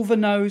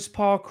Silvernose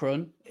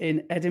Parkrun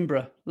in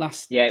Edinburgh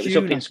last It was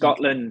June, up in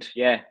Scotland.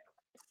 Yeah.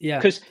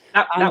 Because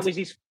that's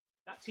his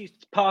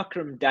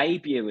parkrun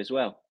debut as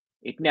well.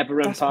 He'd never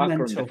run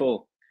parkrun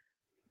before.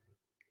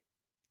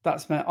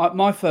 That's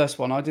my first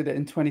one. I did it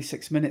in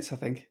 26 minutes, I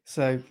think.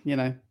 So,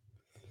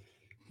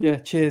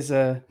 cheers,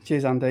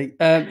 Andy.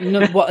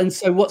 And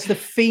so what's the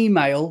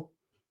female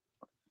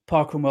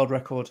parkrun world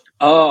record?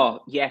 Oh,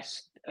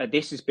 yes.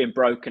 This has been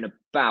broken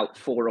about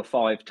 4 or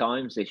 5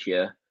 times this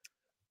year.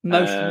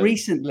 Most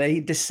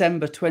recently,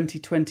 December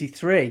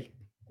 2023.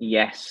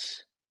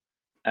 Yes.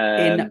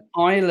 In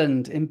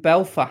Ireland, in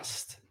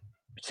Belfast.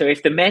 So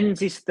if the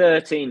men's is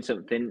 13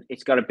 something,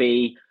 it's got to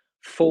be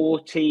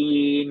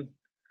 14.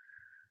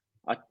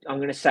 I'm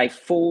going to say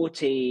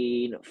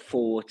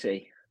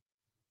 14:40.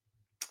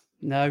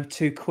 No,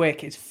 too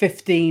quick. It's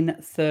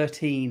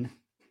 15:13.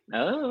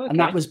 Oh, okay. And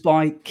that was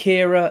by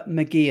Ciara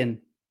McGeehan.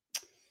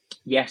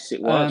 Yes,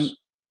 it was.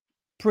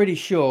 Pretty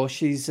sure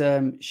she's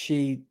an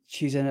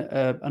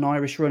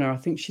Irish runner. I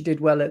think she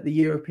did well at the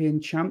European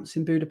Champs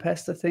in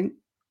Budapest. I think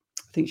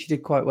she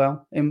did quite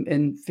well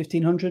in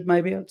 1500,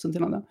 maybe, or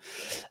something like that.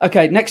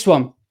 Okay, next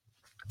one.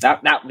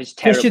 That was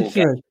terrible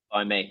guessing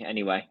by me.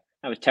 Anyway,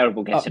 that was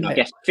terrible guessing. I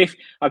guess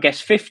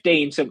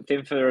 15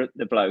 something for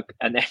the bloke,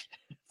 and then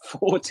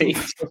 14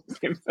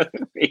 something for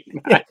the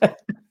female.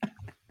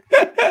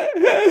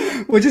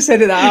 We'll just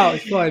edit that out.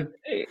 It's fine.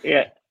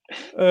 Yeah.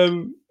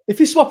 If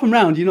you swap them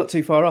around, you're not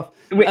too far off.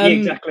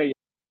 Exactly.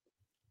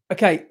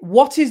 Okay,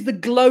 what is the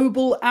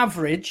global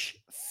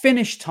average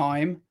finish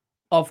time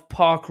of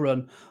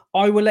parkrun?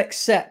 I will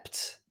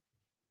accept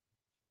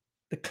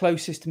the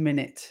closest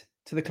minute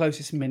to the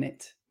closest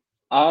minute.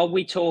 Are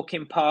we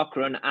talking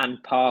parkrun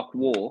and park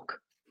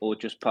walk, or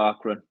just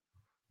parkrun?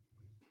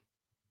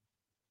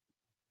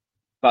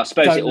 But I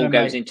suppose it all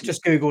goes into.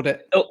 Just googled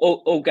it.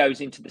 All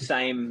goes into the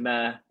same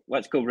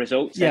what's called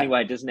results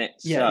anyway, doesn't it?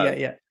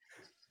 Yeah.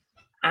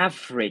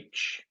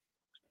 Average.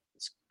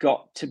 It's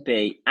got to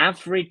be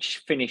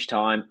average finish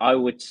time. I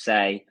would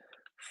say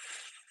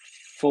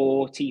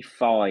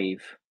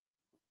 45.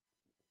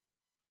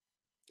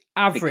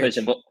 Average.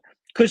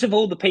 Because of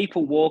all the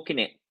people walking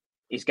it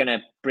is going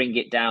to bring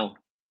it down.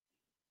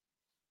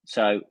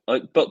 So,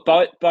 but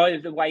by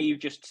the way you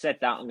just said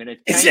that, I'm going to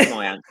change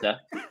my answer.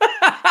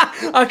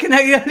 I can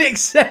only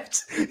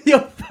accept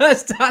your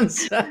first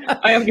answer.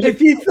 If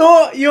you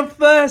thought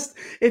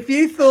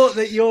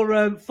that your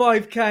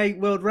 5K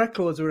world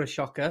records were a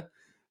shocker,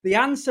 the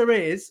answer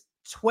is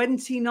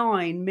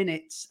 29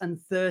 minutes and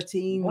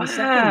 13 seconds.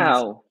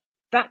 Wow,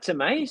 that's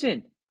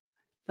amazing.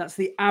 That's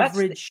the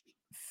average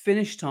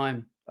finish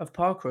time of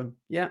parkrun.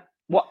 Yeah.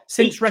 What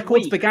since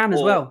records began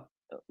as well?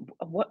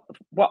 What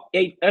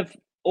of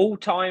all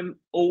time,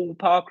 all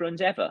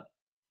parkruns ever?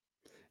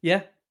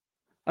 Yeah.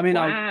 I mean,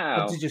 I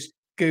had to just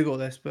Google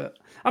this, but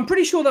I'm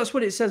pretty sure that's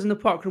what it says on the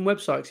Parkrun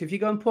website. So if you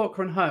go on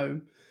Parkrun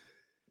Home,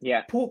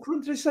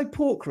 Parkrun. Did I say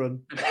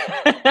Parkrun?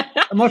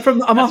 Am I from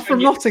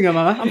Nottingham?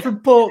 I'm from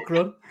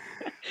Parkrun.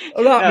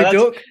 All right, my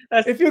duck.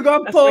 If you go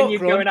on Parkrun, when you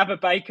go and have a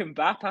bacon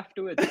bap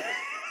afterwards.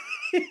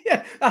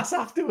 Yeah, that's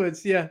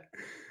afterwards. Yeah.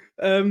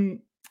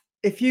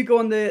 If you go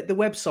on the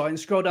website and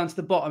scroll down to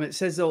the bottom, it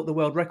says all the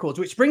world records,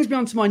 which brings me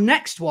on to my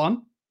next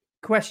one.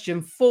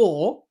 Question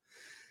 4.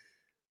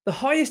 The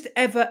highest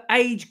ever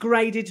age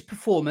graded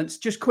performance,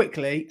 just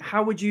quickly,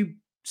 how would you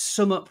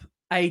sum up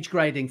age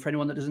grading for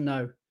anyone that doesn't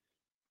know?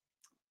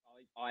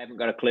 I haven't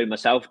got a clue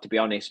myself, to be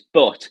honest,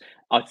 but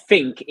I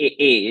think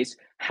it is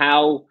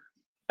how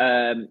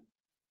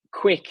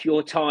quick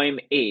your time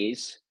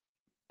is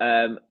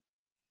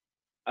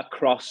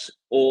across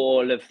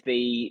all of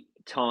the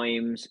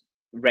times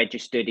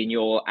registered in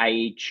your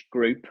age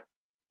group.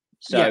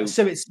 So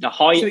it's the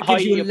higher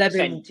your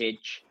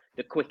percentage,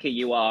 the quicker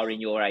you are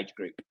in your age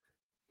group.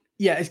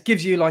 Yeah, it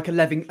gives you like a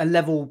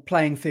level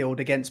playing field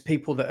against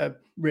people that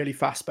are really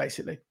fast,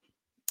 basically.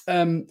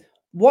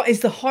 What is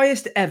the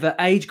highest ever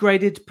age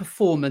graded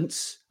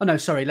performance? Oh no,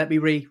 sorry. Let me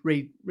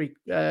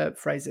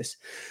rephrase this.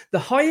 The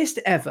highest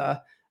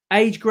ever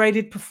age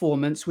graded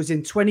performance was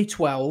in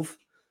 2012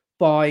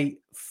 by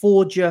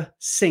Forja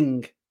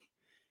Singh.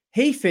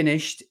 He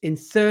finished in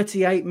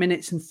 38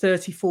 minutes and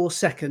 34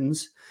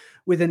 seconds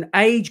with an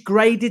age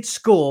graded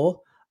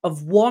score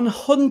of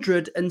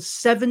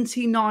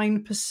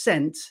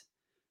 179%.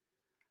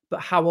 But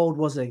how old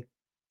was he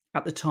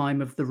at the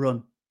time of the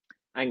run?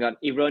 Hang on,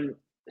 he run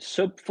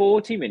sub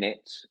 40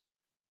 minutes.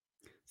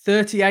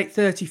 38,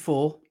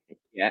 34.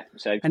 Yeah.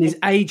 So And his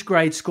age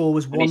grade score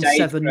was and his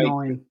age grade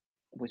 179.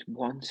 was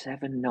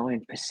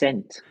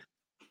 179%.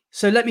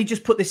 So let me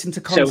just put this into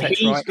So context,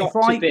 he's right? got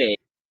to be.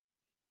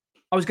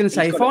 I was going to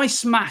say, He's if got to, I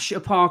smash a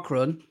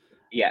parkrun,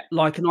 yeah.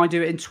 like, and I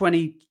do it in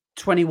 20,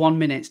 21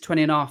 minutes,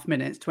 20 and a half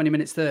minutes, 20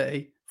 minutes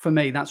 30, for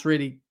me, that's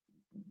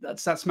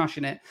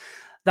smashing it.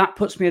 That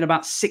puts me at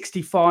about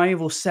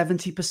 65 or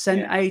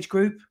 70% age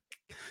group.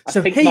 I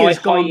So think he has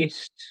gone.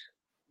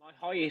 My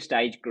highest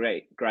age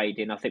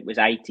grading, I think, was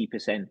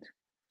 80%.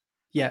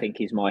 Yeah. I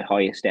think is my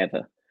highest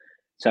ever.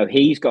 So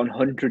he's gone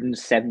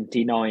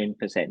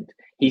 179%.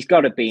 He's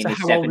got to be in So his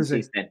how old is he?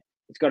 70s then.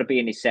 He's got to be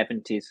in his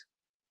 70s.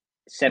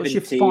 What's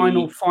your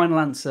 70, final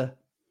answer?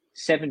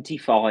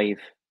 75.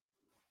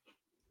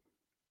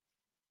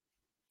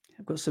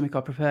 I've got something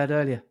I prepared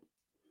earlier.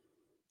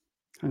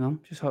 Hang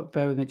on, just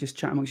bear with me. Just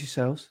chat amongst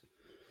yourselves.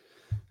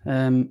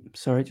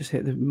 Sorry, just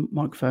hit the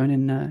microphone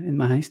in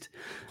my haste.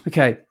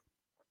 Okay.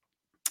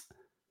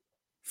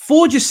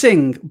 Forja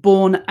Singh,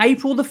 born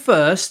April the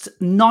 1st,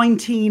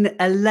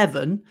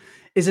 1911,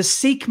 is a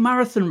Sikh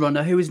marathon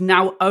runner who is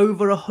now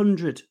over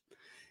 100.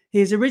 He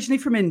is originally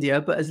from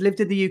India, but has lived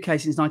in the UK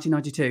since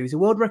 1992. He's a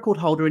world record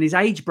holder in his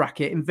age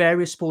bracket in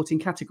various sporting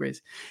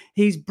categories.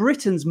 He's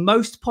Britain's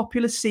most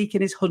popular Sikh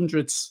in his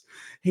hundreds.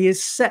 He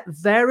has set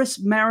various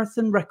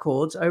marathon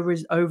records over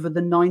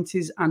the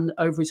 90s and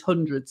over his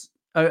hundreds,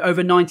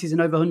 over 90s and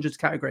over hundreds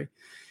category.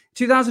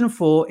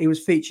 2004, he was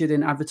featured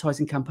in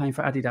advertising campaign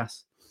for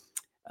Adidas.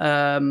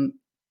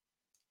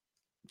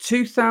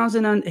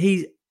 2000, and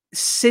he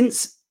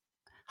since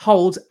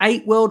holds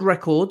 8 world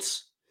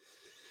records.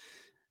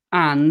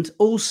 And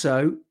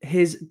also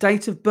his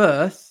date of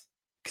birth,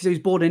 because he was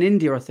born in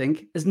India, I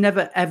think, has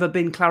never, ever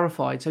been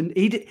clarified. So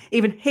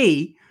even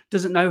he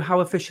doesn't know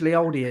how officially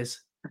old he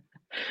is.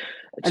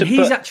 And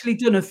he's actually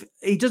done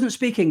he doesn't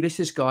speak English,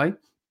 this guy.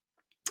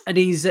 And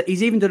he's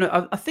even done,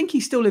 I think he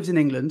still lives in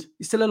England.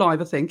 He's still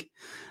alive, I think.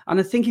 And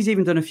I think he's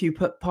even done a few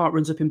park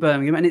runs up in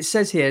Birmingham. And it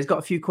says here, he's got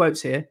a few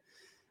quotes here.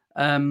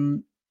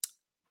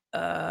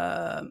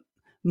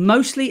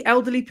 Mostly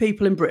elderly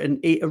people in Britain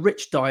eat a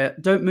rich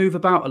diet, don't move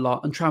about a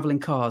lot, and travel in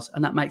cars,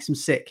 and that makes them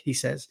sick, he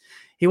says.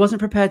 He wasn't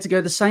prepared to go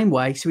the same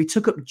way, so he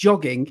took up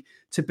jogging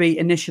to be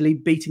initially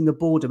beating the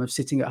boredom of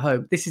sitting at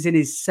home. This is in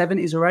his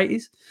 70s or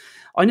 80s.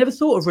 I never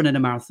thought of running a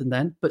marathon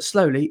then, but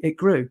slowly it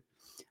grew.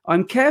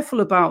 I'm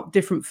careful about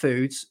different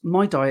foods.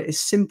 My diet is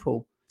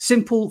simple.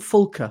 Simple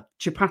fulka,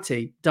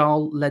 chapati,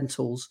 dal,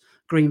 lentils,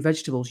 green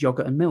vegetables,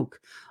 yogurt and milk.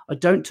 I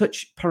don't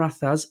touch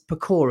parathas,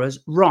 pakoras,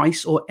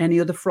 rice or any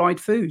other fried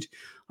food.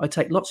 I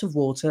take lots of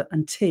water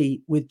and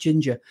tea with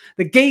ginger.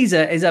 The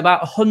geezer is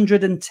about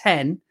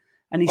 110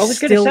 and he's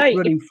still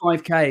running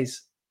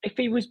 5Ks. If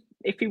he was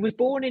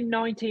born in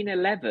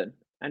 1911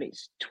 and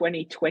it's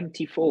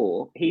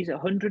 2024, he's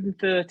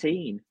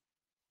 113.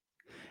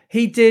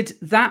 He did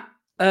that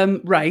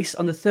race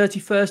on the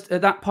 31st,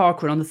 that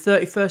parkrun on the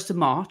 31st of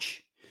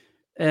March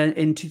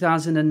in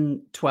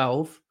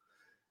 2012.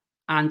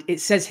 And it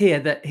says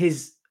here that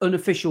his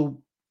unofficial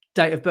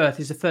date of birth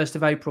is the 1st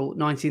of April,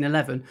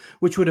 1911,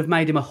 which would have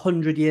made him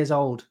 100 years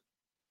old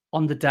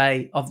on the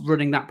day of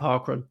running that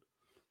parkrun.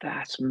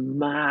 That's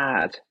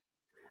mad.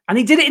 And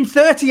he did it in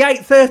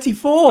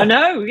 38:34. I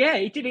know, yeah.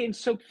 He did it in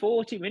sub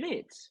 40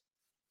 minutes.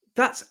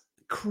 That's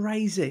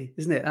crazy,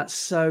 isn't it? That's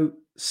so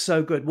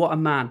good. What a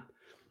man.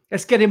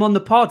 Let's get him on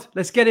the pod.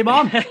 Let's get him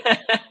on.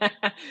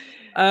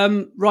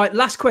 Right,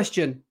 last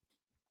question.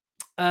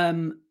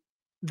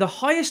 The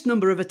highest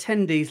number of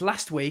attendees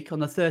last week on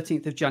the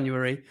 13th of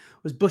January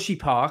was Bushy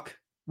Park,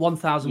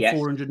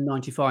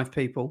 1,495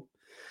 people.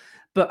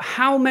 But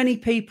how many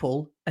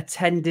people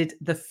attended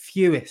the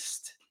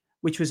fewest,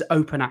 which was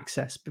open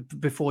access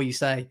before you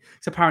say?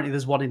 Because apparently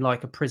there's one in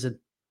like a prison,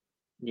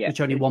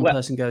 which only one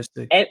person goes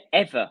to.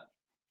 Ever?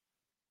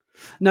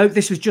 No,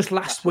 this was just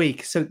last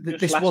week. So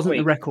this wasn't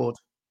the record.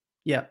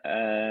 Yeah.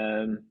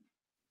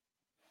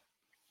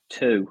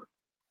 2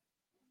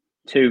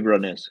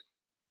 runners.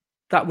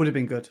 That would have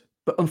been good.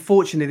 But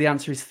unfortunately, the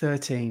answer is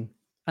 13.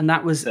 And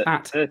that was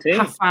at 13.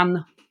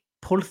 Hafan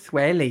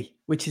Pwllheli,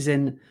 which is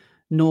in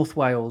North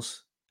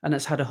Wales. And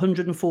it's had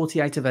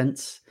 148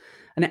 events.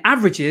 And it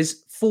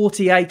averages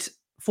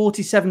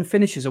 47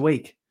 finishes a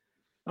week.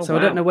 Oh, so wow.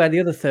 I don't know where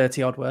the other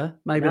 30 odd were.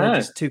 Maybe they're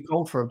just too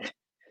cold for them.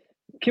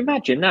 Can you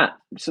imagine that?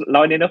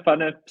 Lining up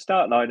on a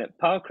start line at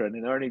Parkrun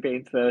and there only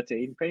being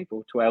 13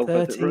 people, 12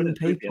 13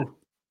 people.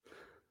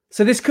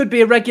 So this could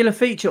be a regular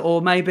feature,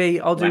 or maybe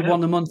I'll do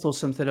one a month or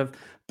something of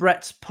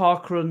Brett's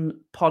Parkrun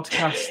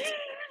podcast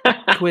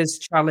quiz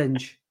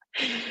challenge.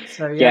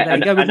 So yeah, there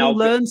you go. We've all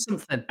learned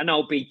something. And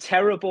I'll be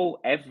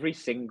terrible every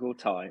single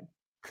time.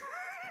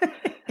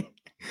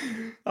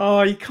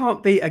 Oh, you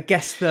can't beat a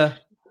guess the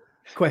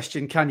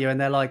question, can you? And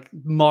they're like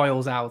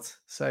miles out.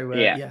 So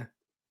yeah.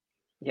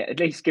 Yeah, at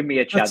least give me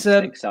a chance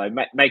next time.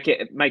 Make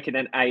it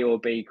an A or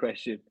B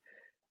question.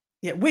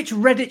 Yeah, which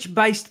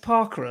Redditch-based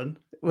parkrun?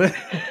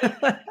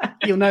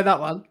 You'll know that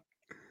one.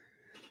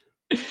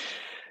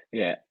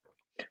 Yeah.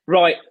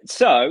 Right.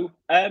 So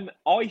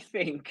I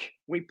think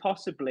we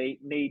possibly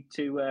need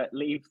to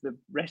leave the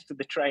rest of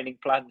the training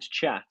plans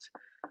chat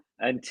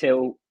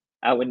until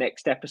our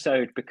next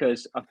episode,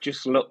 because I've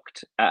just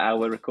looked at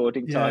our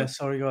recording time. Yeah,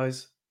 sorry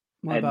guys,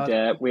 my and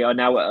bad. We are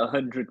now at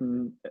 100,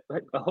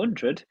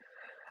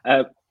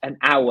 an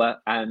hour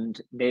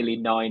and nearly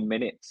 9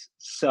 minutes.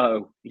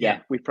 So yeah,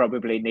 we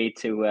probably need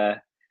to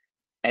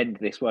end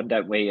this one,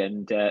 don't we,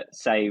 and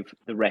save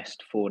the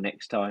rest for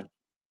next time.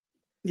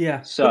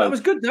 Yeah, so but that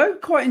was good though.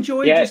 Quite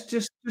enjoyed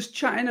just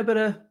chatting, a bit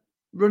of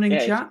running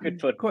chat. It's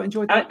good fun. Quite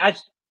enjoyed that.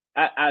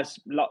 As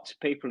lots of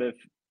people have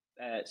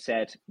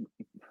said,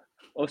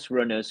 us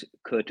runners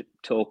could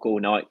talk all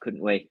night,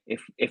 couldn't we?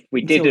 If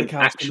we didn't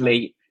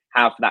actually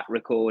have that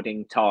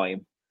recording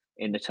time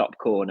in the top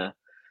corner,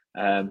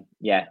 I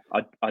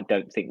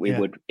don't think we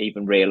would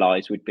even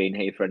realise we'd been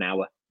here for an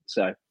hour.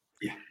 So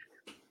yeah,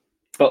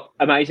 but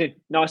amazing,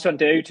 nice one,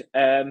 dude.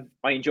 I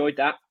enjoyed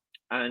that,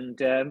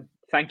 and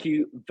thank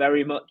you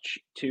very much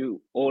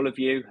to all of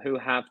you who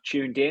have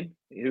tuned in,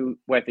 who,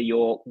 whether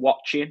you're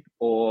watching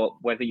or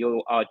whether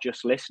you are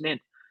just listening.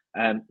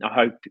 I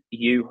hope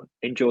you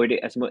enjoyed it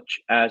as much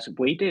as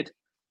we did.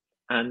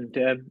 And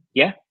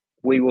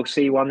we will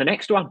see you on the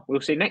next one.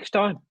 We'll see you next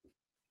time.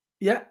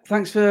 Yeah,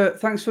 thanks for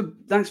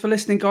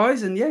listening,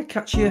 guys, and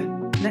catch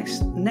you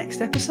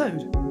next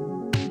episode.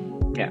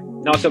 Yeah,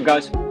 nice one,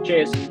 guys.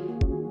 Cheers.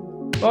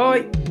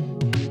 Bye.